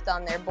draft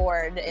on their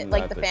board,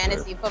 like the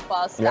fantasy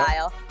football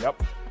style.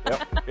 Yep.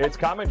 It's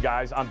coming,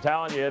 guys. I'm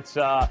telling you, it's.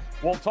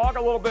 We'll talk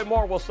a little bit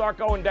more. We'll start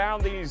going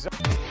down these.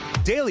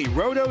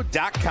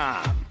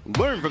 DailyRoto.com.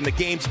 Learn from the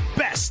game's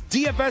best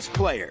DFS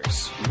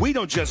players. We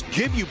don't just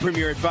give you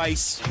premier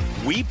advice,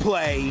 we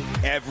play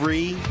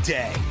every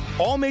day.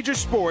 All major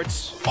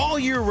sports, all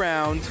year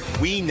round,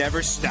 we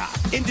never stop.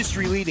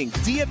 Industry-leading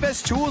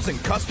DFS tools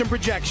and custom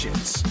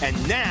projections.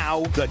 And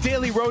now, the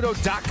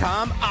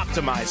DailyRoto.com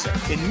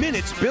Optimizer. In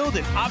minutes, build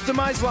and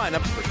optimize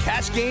lineups for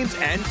cash games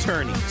and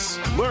tourneys.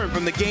 Learn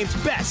from the game's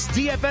best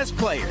DFS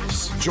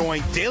players.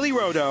 Join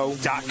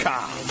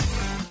DailyRoto.com.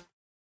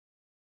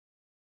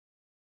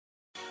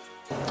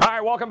 All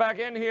right, welcome back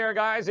in here,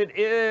 guys. It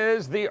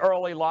is the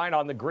early line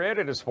on the grid.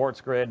 It is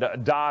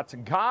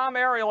sportsgrid.com.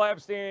 Ariel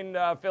Epstein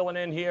filling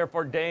in here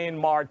for Dane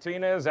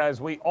Martinez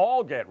as we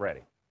all get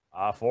ready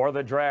for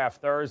the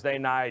draft. Thursday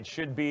night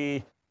should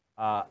be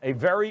a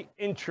very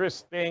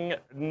interesting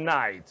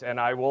night. And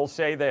I will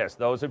say this,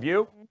 those of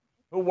you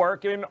who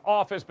work in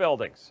office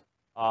buildings,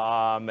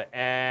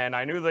 and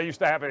I knew they used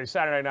to have a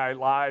Saturday Night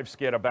Live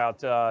skit about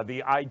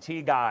the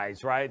IT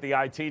guys, right? The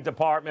IT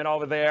department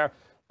over there.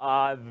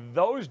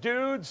 Those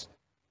dudes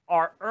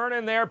are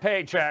earning their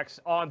paychecks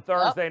on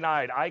Thursday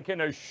night. I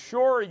can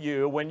assure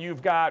you when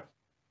you've got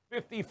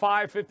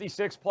 55,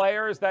 56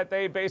 players that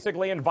they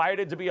basically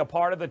invited to be a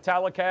part of the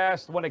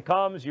telecast when it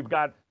comes. You've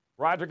got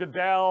Roger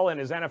Goodell and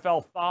his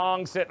NFL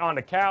thong sitting on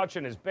the couch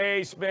in his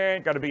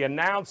basement, going to be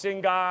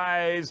announcing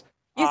guys.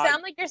 You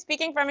sound like you're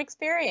speaking from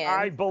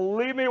experience.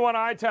 Believe me when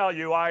I tell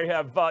you, I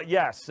have,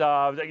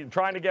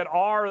 trying to get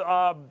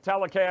our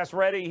telecast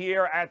ready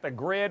here at the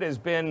grid has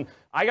been,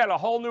 I got a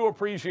whole new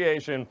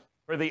appreciation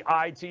for the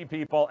IT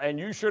people, and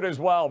you should as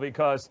well,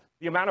 because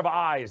the amount of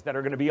eyes that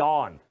are going to be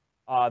on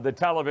the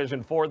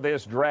television for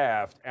this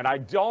draft, and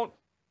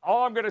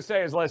all I'm going to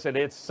say is,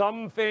 listen,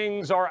 some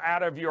things are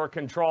out of your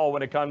control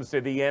when it comes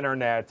to the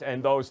internet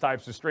and those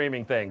types of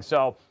streaming things.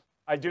 So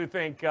I do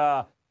think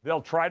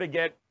they'll try to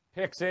get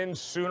picks in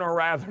sooner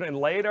rather than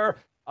later.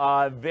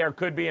 There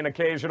could be an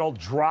occasional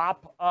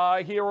drop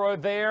here or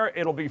there.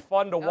 It'll be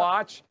fun to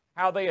watch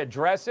how they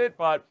address it,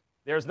 but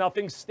there's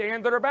nothing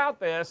standard about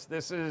this.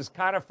 This is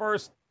kind of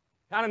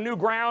new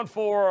ground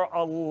for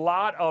a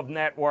lot of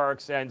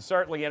networks, and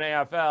certainly in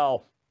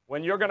AFL.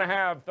 When you're going to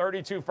have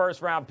 32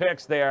 first-round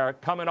picks there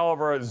coming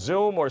over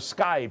Zoom or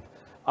Skype,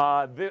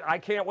 I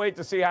can't wait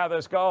to see how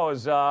this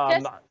goes.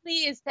 Just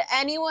please, to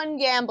anyone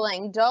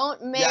gambling,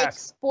 don't make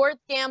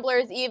sports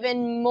gamblers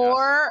even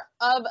more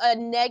of a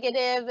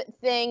negative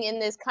thing in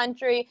this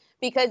country,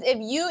 because if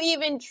you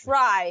even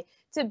try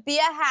to be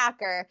a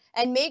hacker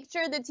and make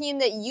sure the team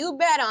that you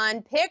bet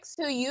on picks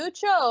who you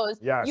chose,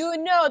 you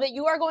know that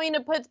you are going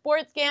to put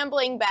sports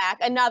gambling back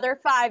another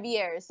 5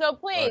 years. So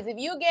please, if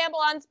you gamble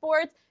on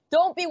sports,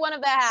 don't be one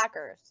of the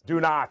hackers. Do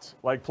not.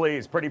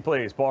 Please, pretty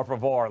please, por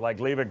favor.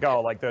 Leave it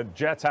go. The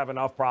Jets have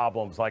enough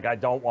problems. I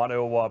don't want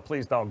to,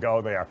 please don't go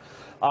there.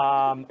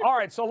 All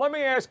right, so let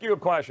me ask you a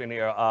question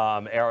here,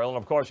 Ariel. And,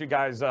 of course, you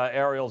guys,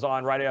 Ariel's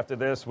on right after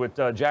this with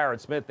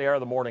Jared Smith there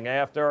the morning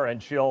after,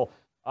 and she'll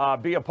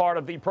be a part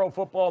of the Pro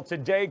Football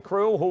Today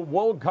crew, who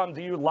will come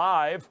to you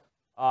live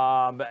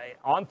on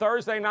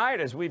Thursday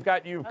night, as we've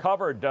got you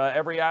covered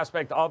every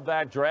aspect of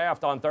that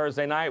draft on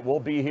Thursday night. We'll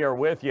be here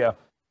with you.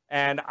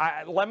 And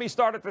let me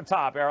start at the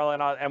top, Ariel,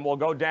 and we'll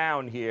go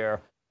down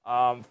here.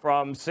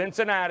 From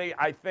Cincinnati,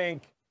 I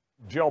think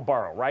Joe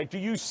Burrow, right? Do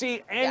you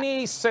see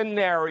any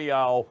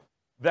scenario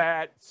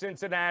that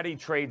Cincinnati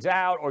trades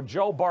out or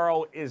Joe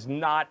Burrow is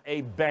not a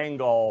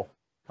Bengal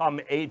come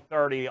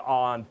 8:30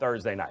 on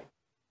Thursday night?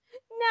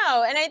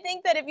 No, and I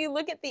think that if you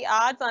look at the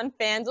odds on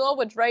FanDuel,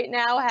 which right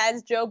now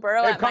has Joe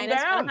Burrow at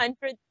minus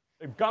 100,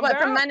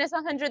 from minus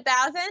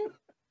 100,000?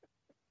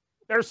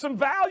 There's some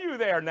value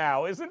there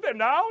now, isn't there?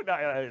 No.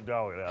 Minus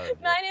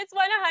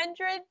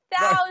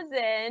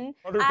 100,000.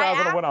 100,000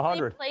 to win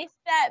 100. I placed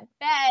that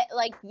bet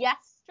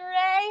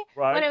yesterday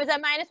when it was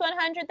at minus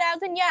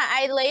 100,000. Yeah,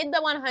 I laid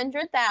the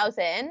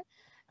 100,000.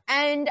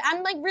 And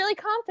I'm really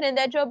confident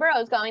that Joe Burrow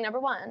is going number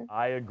one.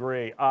 I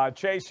agree.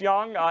 Chase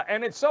Young,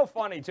 and it's so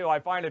funny, too. I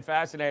find it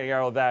fascinating,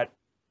 Errol, that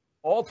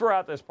all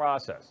throughout this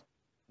process,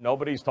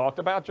 nobody's talked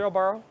about Joe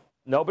Burrow.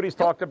 Nobody's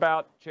talked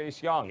about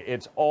Chase Young.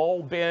 It's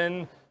all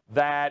been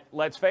that,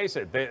 let's face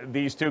it,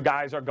 these two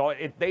guys are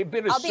going, they've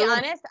been assumed.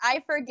 I'll be honest,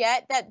 I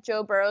forget that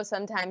Joe Burrow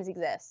sometimes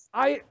exists.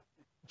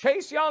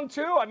 Chase Young,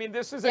 too. I mean,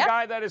 this is a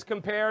guy that is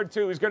compared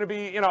to, he's going to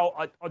be,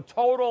 a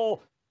total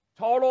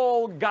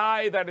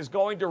guy that is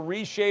going to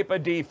reshape a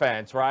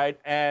defense, right?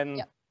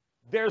 And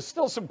there's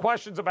still some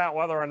questions about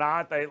whether or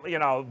not they,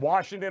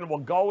 Washington will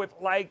go with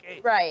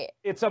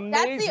it's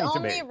amazing to me. That's the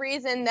only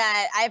reason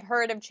that I've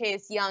heard of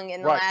Chase Young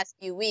in the last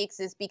few weeks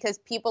is because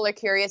people are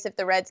curious if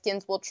the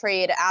Redskins will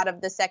trade out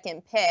of the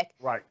second pick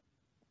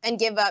and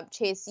give up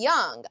Chase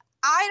Young.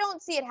 I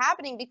don't see it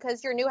happening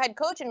because your new head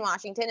coach in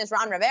Washington is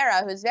Ron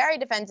Rivera, who's very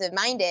defensive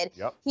minded.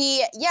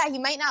 He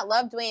might not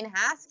love Dwayne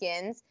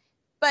Haskins,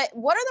 but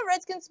what are the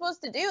Redskins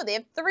supposed to do? They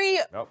have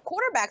three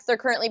quarterbacks they're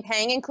currently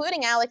paying,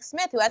 including Alex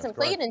Smith, who hasn't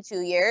played in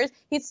 2 years.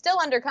 He's still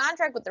under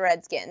contract with the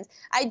Redskins.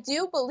 I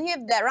do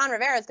believe that Ron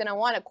Rivera is going to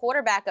want a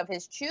quarterback of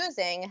his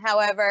choosing.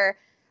 However,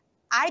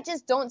 I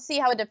just don't see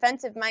how a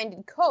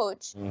defensive-minded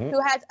coach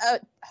who has a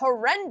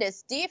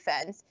horrendous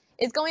defense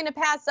is going to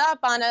pass up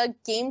on a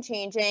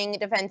game-changing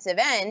defensive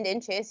end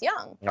in Chase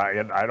Young.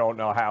 I don't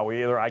know how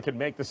either. I could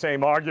make the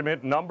same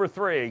argument. Number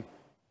 3.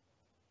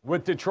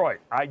 With Detroit,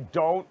 I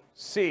don't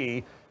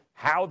see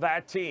how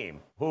that team,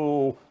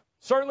 who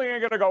certainly ain't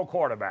going to go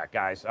quarterback,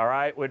 guys, all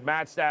right? With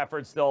Matt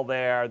Stafford still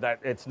there,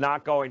 that it's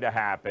not going to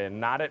happen,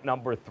 not at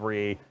number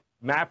 3.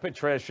 Matt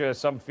Patricia,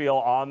 some feel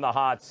on the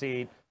hot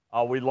seat.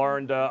 We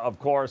learned, of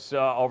course,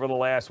 over the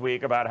last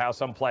week about how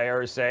some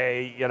players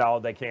say,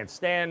 they can't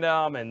stand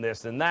him and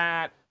this and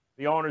that.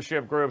 The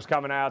ownership group's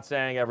coming out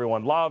saying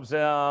everyone loves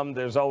him.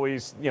 There's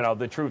always,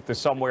 the truth is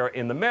somewhere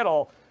in the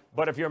middle.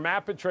 But if you're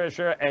Matt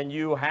Patricia and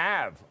you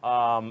have,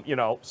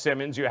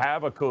 Simmons, you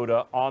have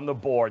Okudah on the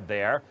board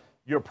there,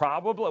 you're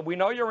probably, we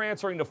know you're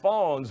answering the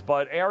phones,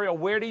 but Ariel,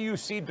 where do you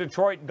see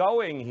Detroit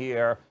going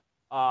here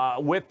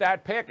with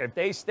that pick? If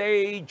they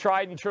stay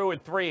tried and true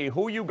at 3,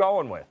 who are you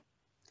going with?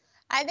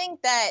 I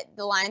think that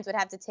the Lions would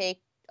have to take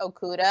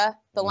Okudah.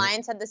 The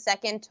Lions had the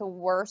second to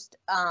worst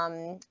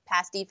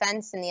pass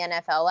defense in the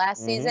NFL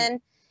last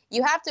season.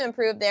 You have to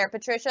improve there.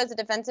 Patricia is a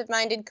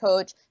defensive-minded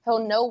coach.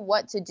 He'll know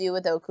what to do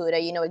with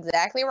Okudah. You know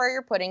exactly where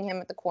you're putting him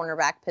at the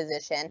cornerback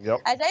position.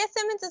 Isaiah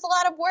Simmons is a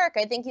lot of work.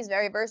 I think he's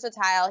very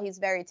versatile. He's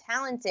very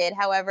talented.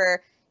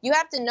 However, you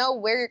have to know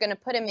where you're going to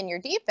put him in your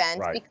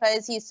defense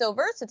because he's so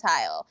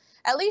versatile.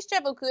 At least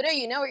Jeff Okudah,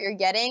 you know what you're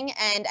getting.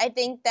 And I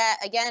think that,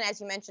 again, as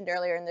you mentioned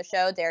earlier in the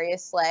show,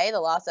 Darius Slay, the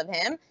loss of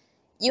him,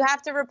 you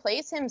have to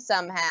replace him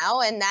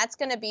somehow. And that's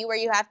going to be where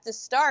you have to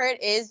start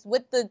is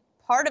with the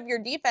part of your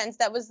defense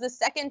that was the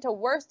second to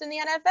worst in the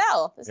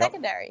NFL, the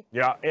secondary.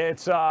 Yeah,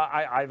 it's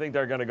I think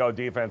they're going to go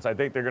defense. I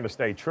think they're going to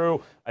stay true.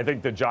 I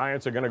think the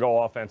Giants are going to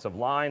go offensive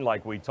line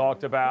like we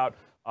talked about.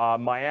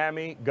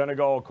 Miami, going to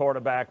go a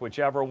quarterback,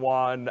 whichever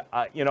one.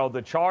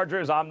 The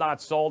Chargers, I'm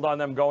not sold on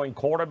them going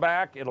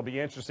quarterback. It'll be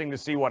interesting to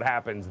see what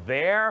happens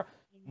there.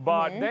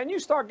 But then you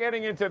start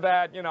getting into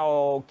that, you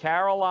know,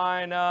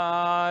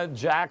 Carolina,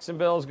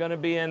 Jacksonville's going to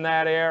be in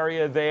that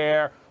area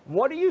there.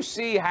 What do you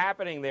see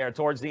happening there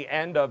towards the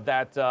end of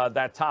that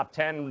that top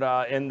 10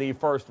 in the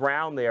first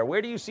round there?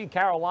 Where do you see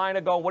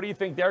Carolina go? What do you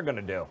think they're going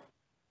to do?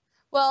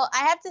 Well, I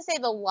have to say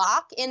the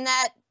lock in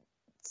that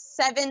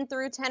 7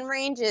 through 10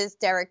 range is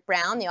Derek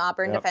Brown, the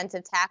Auburn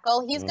defensive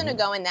tackle. He's going to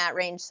go in that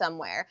range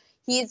somewhere.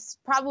 He's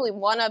probably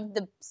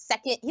the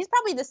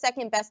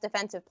second best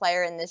defensive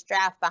player in this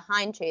draft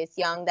behind Chase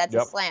Young. That's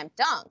a slam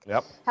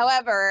dunk.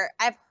 However,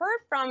 I've heard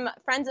from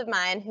friends of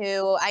mine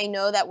who I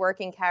know that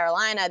work in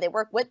Carolina. They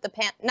work with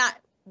not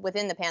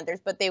within the Panthers,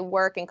 but they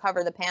work and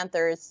cover the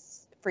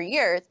Panthers for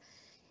years.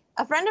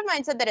 A friend of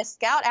mine said that a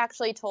scout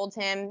actually told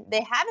him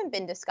they haven't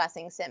been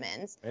discussing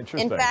Simmons.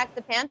 Interesting. In fact,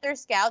 the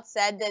Panthers scout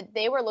said that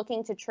they were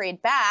looking to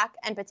trade back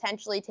and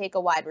potentially take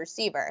a wide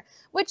receiver,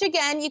 which,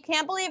 again, you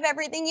can't believe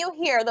everything you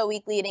hear the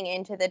week leading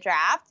into the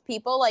draft.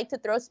 People like to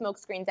throw smoke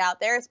screens out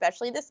there,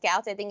 especially the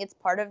scouts. I think it's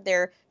part of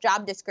their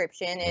job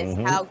description is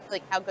how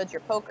good's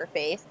your poker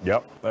face.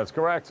 Yep, that's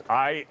correct.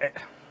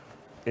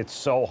 It's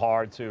so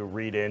hard to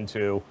read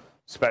into,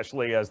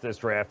 especially as this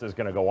draft is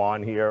going to go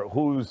on here.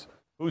 Who's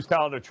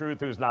telling the truth,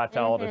 who's not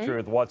telling the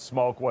truth, what's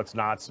smoke, what's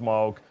not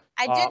smoke.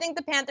 I do think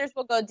the Panthers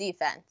will go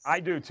defense. I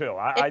do, too.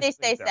 If they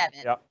stay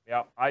 7.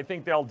 Yep. I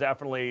think they'll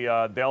definitely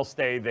they'll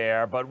stay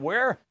there. But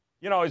where,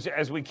 you know,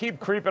 as we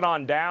keep creeping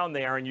on down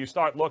there and you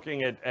start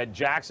looking at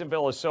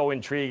Jacksonville is so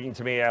intriguing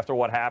to me after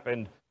what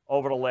happened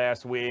over the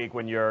last week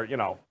when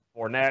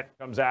Fournette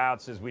comes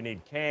out, says we need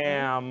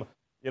Cam.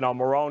 You know,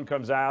 Marone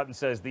comes out and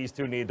says these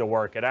two need to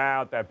work it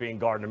out, that being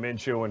Gardner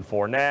Minshew and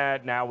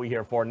Fournette. Now we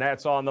hear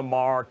Fournette's on the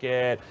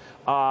market.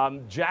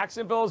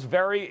 Jacksonville's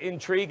very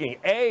intriguing.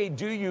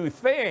 Do you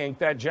think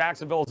that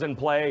Jacksonville's in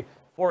play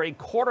for a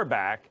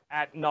quarterback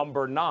at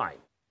number 9?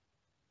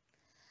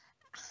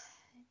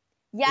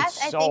 Yes,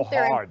 I think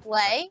they're in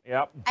play.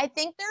 I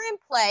think they're in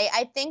play.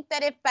 I think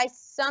that if by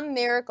some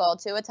miracle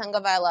Tua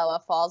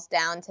Tagovailoa falls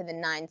down to the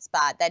 9th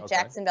spot, that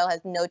Jacksonville has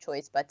no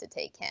choice but to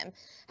take him.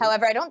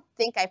 However, I don't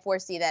think I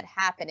foresee that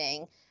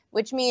happening,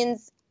 which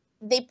means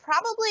they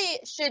probably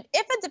should,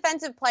 if a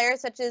defensive player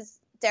such as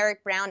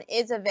Derek Brown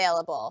is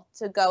available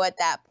to go at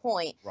that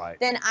point,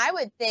 then I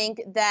would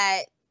think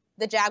that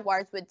the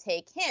Jaguars would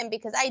take him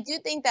because I do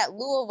think that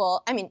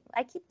Louisville,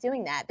 I keep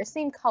doing that, the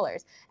same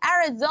colors.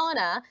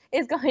 Arizona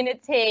is going to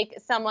take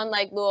someone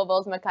like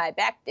Louisville's Mekhi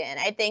Becton.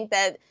 I think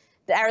that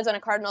the Arizona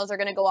Cardinals are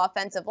going to go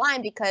offensive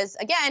line because,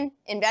 again,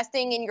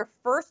 investing in your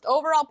first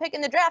overall pick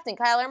in the draft in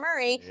Kyler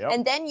Murray,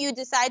 and then you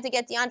decide to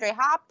get DeAndre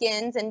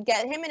Hopkins and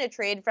get him in a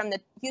trade from the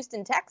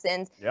Houston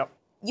Texans.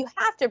 You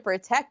have to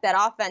protect that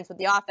offense with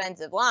the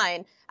offensive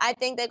line. I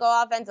think they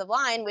go offensive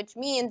line, which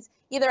means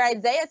either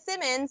Isaiah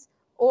Simmons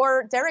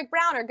or Derek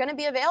Brown are going to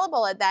be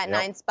available at that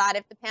 9th spot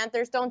if the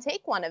Panthers don't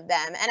take one of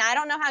them. And I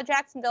don't know how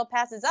Jacksonville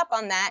passes up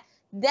on that.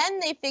 Then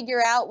they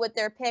figure out with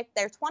their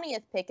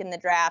 20th pick in the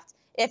draft,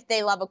 if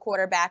they love a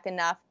quarterback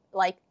enough,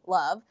 like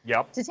Love,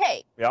 to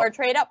take or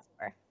trade up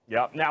for.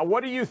 Now,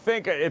 what do you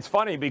think? It's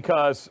funny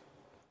because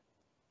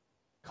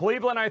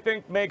Cleveland, I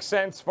think, makes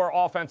sense for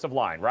offensive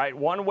line, right?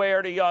 One way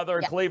or the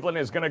other, Cleveland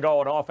is going to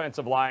go an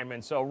offensive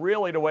lineman. So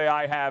really the way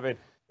I have it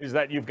is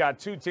that you've got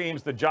two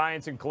teams, the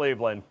Giants and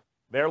Cleveland.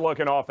 They're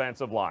looking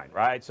offensive line,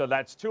 right? So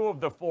that's 2 of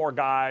the 4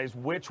 guys.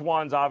 Which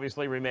ones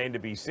obviously remain to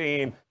be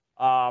seen.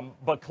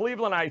 But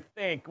Cleveland, I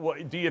think,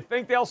 do you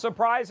think they'll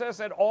surprise us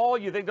at all?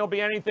 You think there'll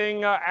be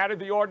anything out of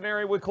the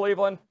ordinary with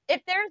Cleveland?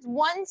 If there's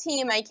one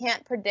team I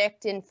can't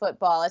predict in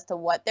football as to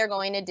what they're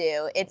going to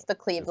do, it's the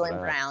Cleveland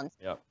Browns.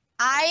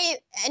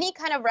 Any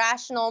kind of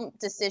rational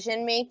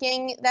decision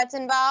making that's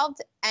involved,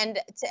 and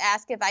to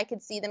ask if I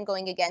could see them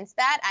going against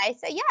that, I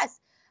say yes.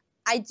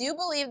 I do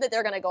believe that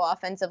they're going to go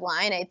offensive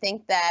line. I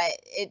think that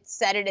it's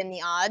set it in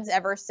the odds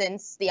ever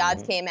since the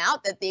odds came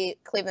out that the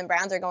Cleveland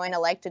Browns are going to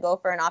like to go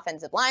for an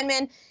offensive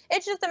lineman.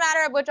 It's just a matter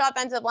of which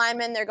offensive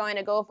lineman they're going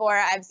to go for.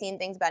 I've seen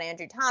things about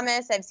Andrew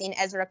Thomas. I've seen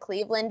Ezra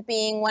Cleveland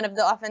being one of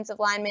the offensive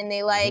linemen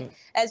they like.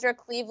 Ezra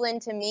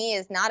Cleveland, to me,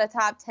 is not a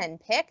top 10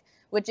 pick,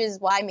 which is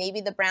why maybe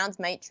the Browns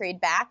might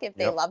trade back if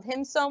they love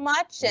him so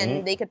much,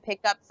 and they could pick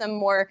up some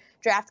more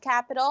draft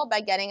capital by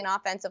getting an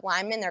offensive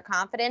lineman they're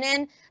confident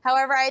in.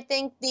 However, I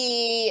think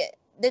the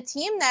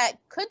team that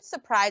could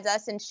surprise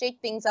us and shake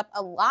things up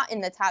a lot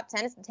in the top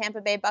 10 is the Tampa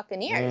Bay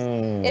Buccaneers.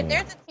 If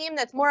there's a team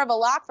that's more of a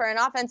lock for an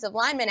offensive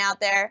lineman out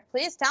there,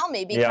 please tell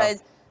me,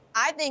 because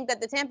I think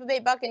that the Tampa Bay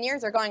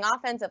Buccaneers are going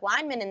offensive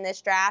linemen in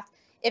this draft.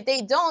 If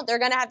they don't, they're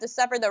going to have to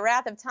suffer the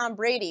wrath of Tom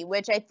Brady,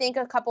 which I think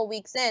a couple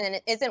weeks in, and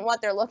it isn't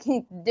what they're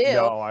looking to do.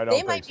 No, I don't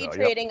they might be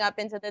trading up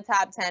into the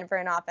top 10 for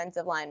an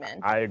offensive lineman.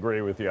 I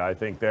agree with you. I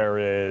think there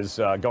is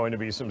going to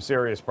be some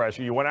serious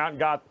pressure. You went out and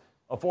got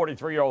a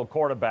 43-year-old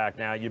quarterback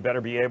now. You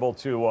better be able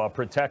to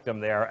protect him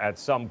there at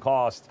some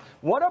cost.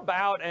 What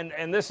about,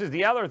 and this is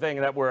the other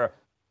thing that we're,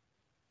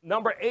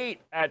 number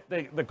 8 at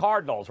the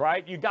Cardinals,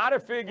 right? You got to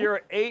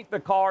figure 8 the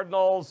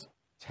Cardinals,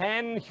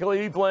 10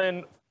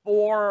 Cleveland,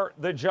 4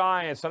 the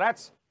Giants. So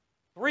that's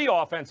 3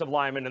 offensive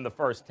linemen in the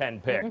first 10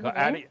 pick.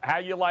 How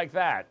you like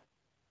that?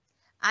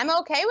 I'm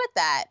okay with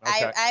that.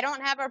 Okay. I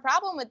don't have a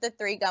problem with the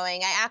 3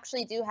 going. I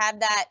actually do have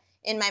that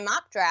in my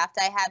mock draft.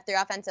 I have 3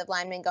 offensive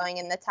linemen going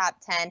in the top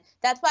 10.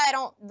 That's why I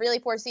don't really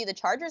foresee the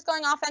Chargers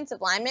going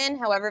offensive linemen.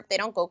 However, if they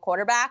don't go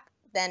quarterback,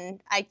 then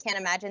I can't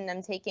imagine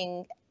them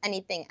taking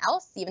anything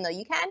else, even though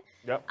you can.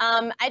 Yep.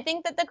 I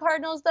think that the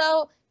Cardinals,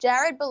 though,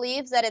 Jared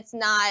believes that it's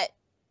not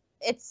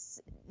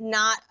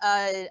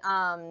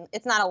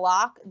a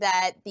lock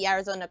that the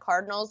Arizona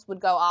Cardinals would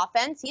go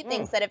offense. He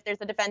thinks that if there's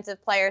a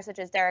defensive player such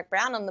as Derek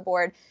Brown on the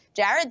board,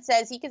 Jared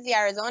says he could see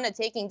Arizona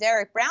taking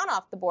Derek Brown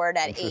off the board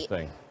at 8.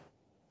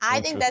 I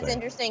think that's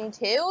interesting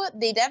too.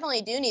 They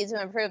definitely do need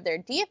to improve their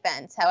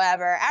defense.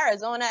 However,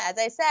 Arizona, as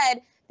I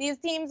said, these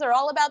teams are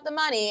all about the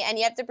money, and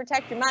you have to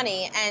protect your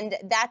money, and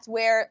that's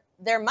where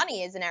their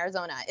money is in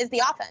Arizona, is the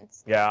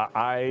offense. Yeah,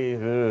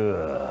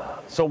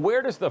 so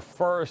where does the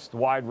first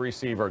wide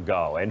receiver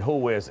go, and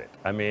who is it?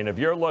 I mean, if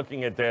you're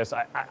looking at this,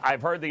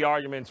 I've heard the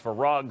arguments for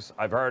Ruggs.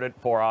 I've heard it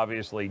for,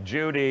 obviously,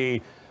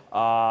 Judy.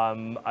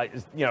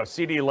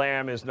 CeeDee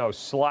Lamb is no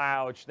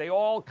slouch. They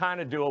all kind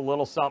of do a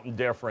little something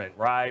different,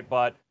 right?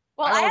 But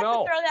well, I have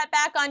know. to throw that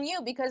back on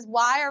you, because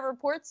why are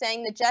reports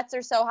saying the Jets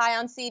are so high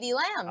on CeeDee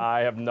Lamb?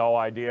 I have no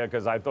idea,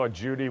 because I thought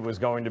Judy was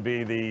going to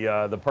be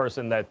the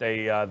person that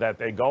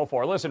they go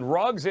for. Listen,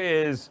 Ruggs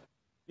is,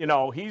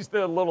 he's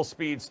the little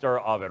speedster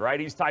of it, right?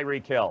 He's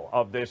Tyreek Hill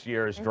of this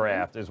year's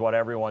draft, is what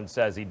everyone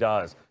says he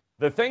does.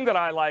 The thing that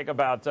I like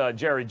about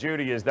Jerry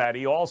Jeudy is that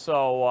he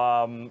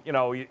also,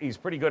 he's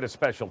pretty good at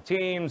special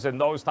teams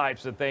and those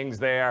types of things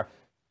there.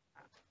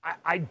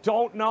 I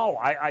don't know.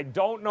 I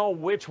don't know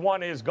which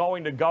one is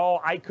going to go.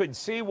 I could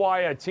see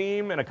why a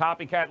team in a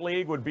copycat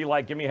league would be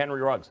like, give me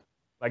Henry Ruggs.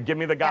 Like, give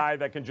me the guy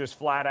that can just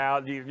flat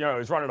out, he's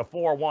running a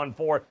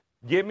 4-1-4.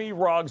 Give me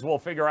Ruggs. We'll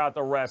figure out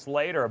the rest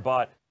later.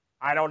 But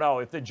I don't know.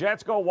 If the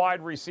Jets go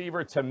wide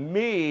receiver, to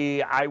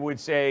me, I would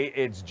say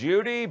it's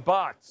Judy.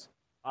 But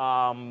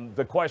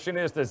the question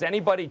is, does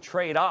anybody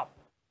trade up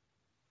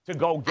to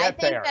go get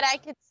there? I think that I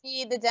could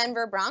see the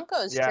Denver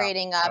Broncos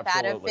trading up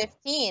out of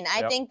 15.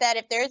 I think that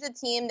if there's a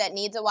team that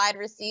needs a wide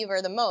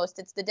receiver the most,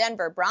 it's the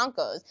Denver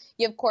Broncos.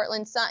 You have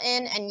Cortland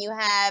Sutton, and you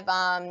have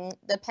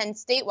the Penn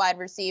State wide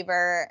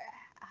receiver.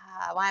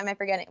 Why am I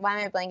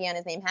blanking on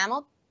his name?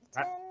 Hamilton?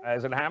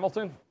 Is it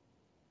Hamilton?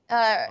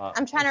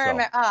 I'm trying to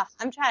remember.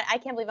 I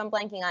can't believe I'm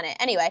blanking on it.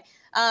 Anyway,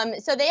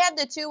 so they have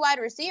the 2 wide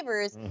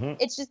receivers.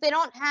 It's just they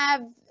don't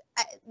have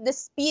the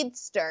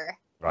speedster.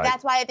 Right.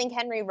 That's why I think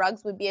Henry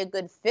Ruggs would be a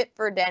good fit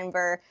for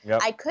Denver. Yep.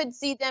 I could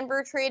see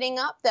Denver trading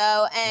up,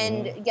 though,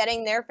 and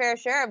getting their fair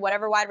share of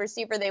whatever wide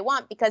receiver they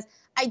want, because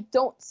I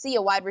don't see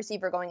a wide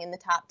receiver going in the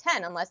top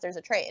 10 unless there's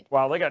a trade.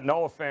 Well, they got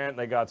Noah Fant,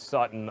 they got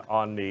Sutton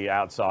on the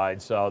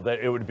outside, so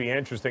it would be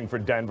interesting for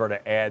Denver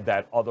to add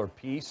that other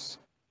piece.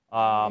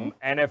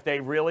 And if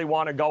they really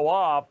want to go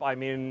up, I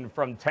mean,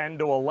 from 10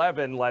 to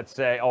 11, let's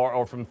say,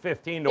 or from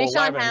 15 to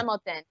 11.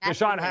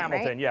 Deshaun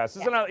Hamilton, right? Yes.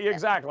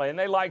 Exactly. And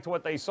they liked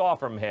what they saw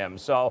from him.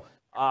 So,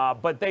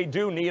 but they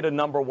do need a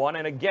number 1.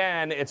 And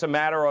again, it's a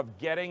matter of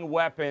getting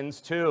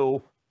weapons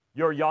to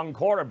your young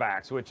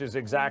quarterbacks, which is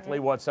exactly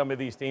what some of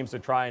these teams are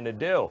trying to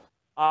do.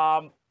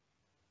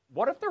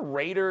 What if the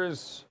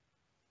Raiders...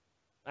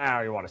 I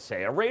don't even want to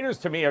say it. Raiders,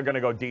 to me, are going to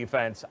go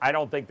defense. I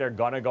don't think they're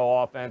going to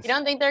go offense. You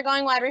don't think they're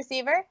going wide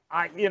receiver?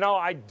 I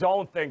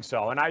don't think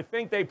so. And I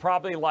think they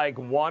probably like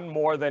one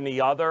more than the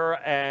other.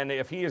 And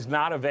if he is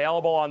not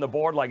available on the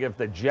board, like if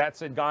the Jets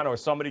had gone or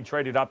somebody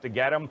traded up to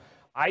get him,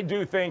 I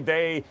do think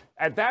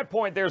at that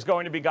point, there's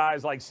going to be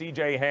guys like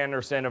C.J.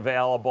 Henderson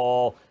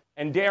available.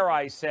 And dare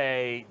I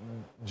say,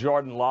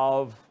 Jordan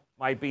Love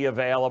might be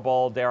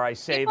available. Dare I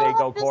say they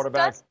go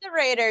quarterback? The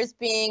Raiders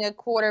being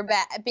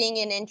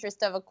in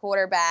interest of a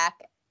quarterback.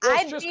 Well,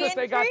 it's just because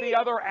they got the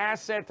other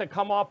asset to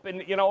come up,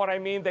 and you know what I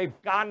mean? They've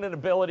gotten an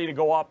ability to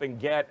go up and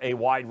get a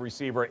wide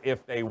receiver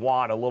if they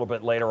want a little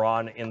bit later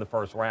on in the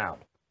first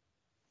round.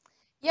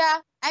 Yeah,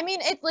 I mean,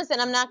 listen,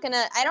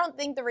 I don't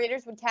think the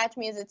Raiders would catch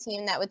me as a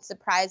team that would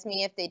surprise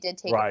me if they did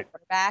take a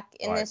quarterback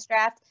in this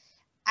draft.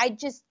 I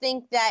just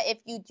think that if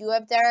you do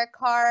have Derek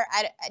Carr,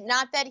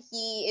 not that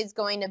he is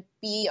going to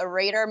be a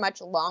Raider much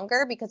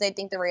longer, because I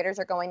think the Raiders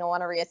are going to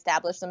want to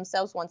reestablish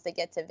themselves once they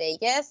get to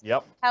Vegas.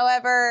 Yep.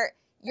 However,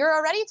 you're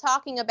already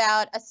talking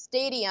about a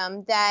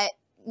stadium that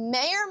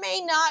may or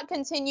may not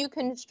continue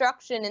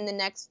construction in the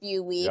next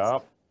few weeks.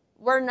 Yep.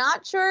 We're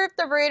not sure if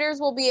the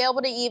Raiders will be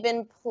able to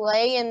even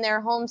play in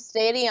their home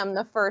stadium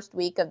the first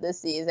week of the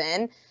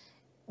season.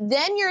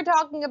 Then you're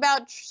talking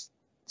about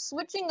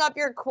switching up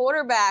your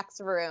quarterback's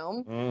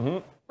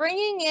room,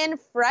 bringing in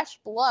fresh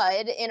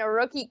blood in a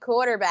rookie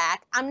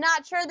quarterback. I'm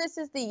not sure this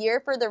is the year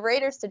for the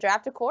Raiders to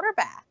draft a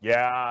quarterback.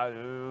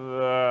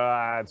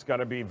 Yeah, it's going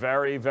to be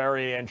very,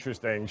 very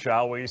interesting,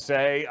 shall we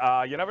say.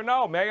 You never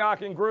know.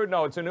 Mayock and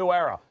Gruden, it's a new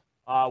era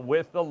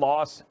with the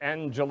Los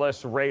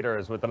Angeles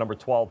Raiders with the number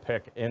 12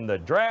 pick in the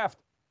draft.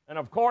 And,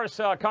 of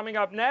course, coming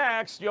up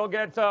next, you'll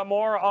get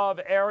more of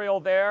Ariel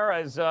there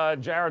as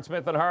Jared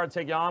Smith and her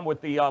take you on with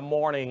the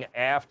morning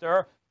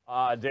after.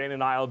 Dana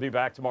and I will be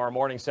back tomorrow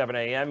morning, 7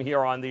 a.m.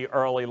 here on the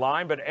early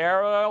line. But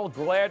Ariel,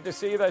 glad to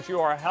see that you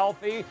are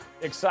healthy,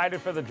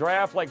 excited for the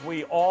draft like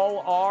we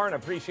all are, and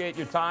appreciate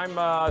your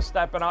time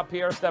stepping up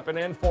here, stepping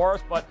in for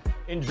us. But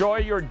enjoy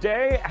your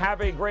day.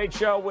 Have a great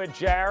show with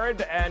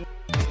Jared. And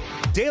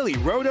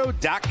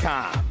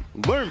DailyRoto.com.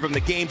 Learn from the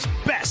game's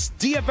best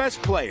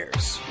DFS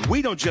players.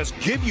 We don't just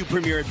give you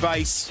premier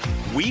advice,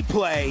 we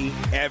play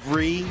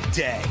every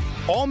day.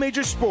 All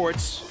major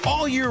sports,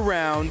 all year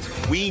round,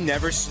 we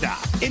never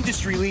stop.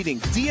 Industry-leading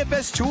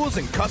DFS tools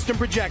and custom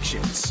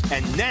projections.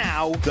 And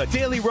now, the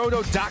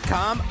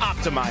DailyRoto.com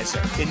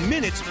Optimizer. In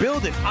minutes,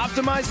 build and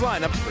optimize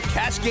lineups for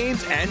cash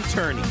games and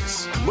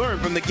tourneys. Learn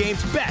from the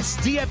game's best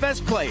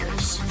DFS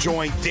players.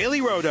 Join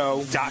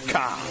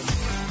DailyRoto.com.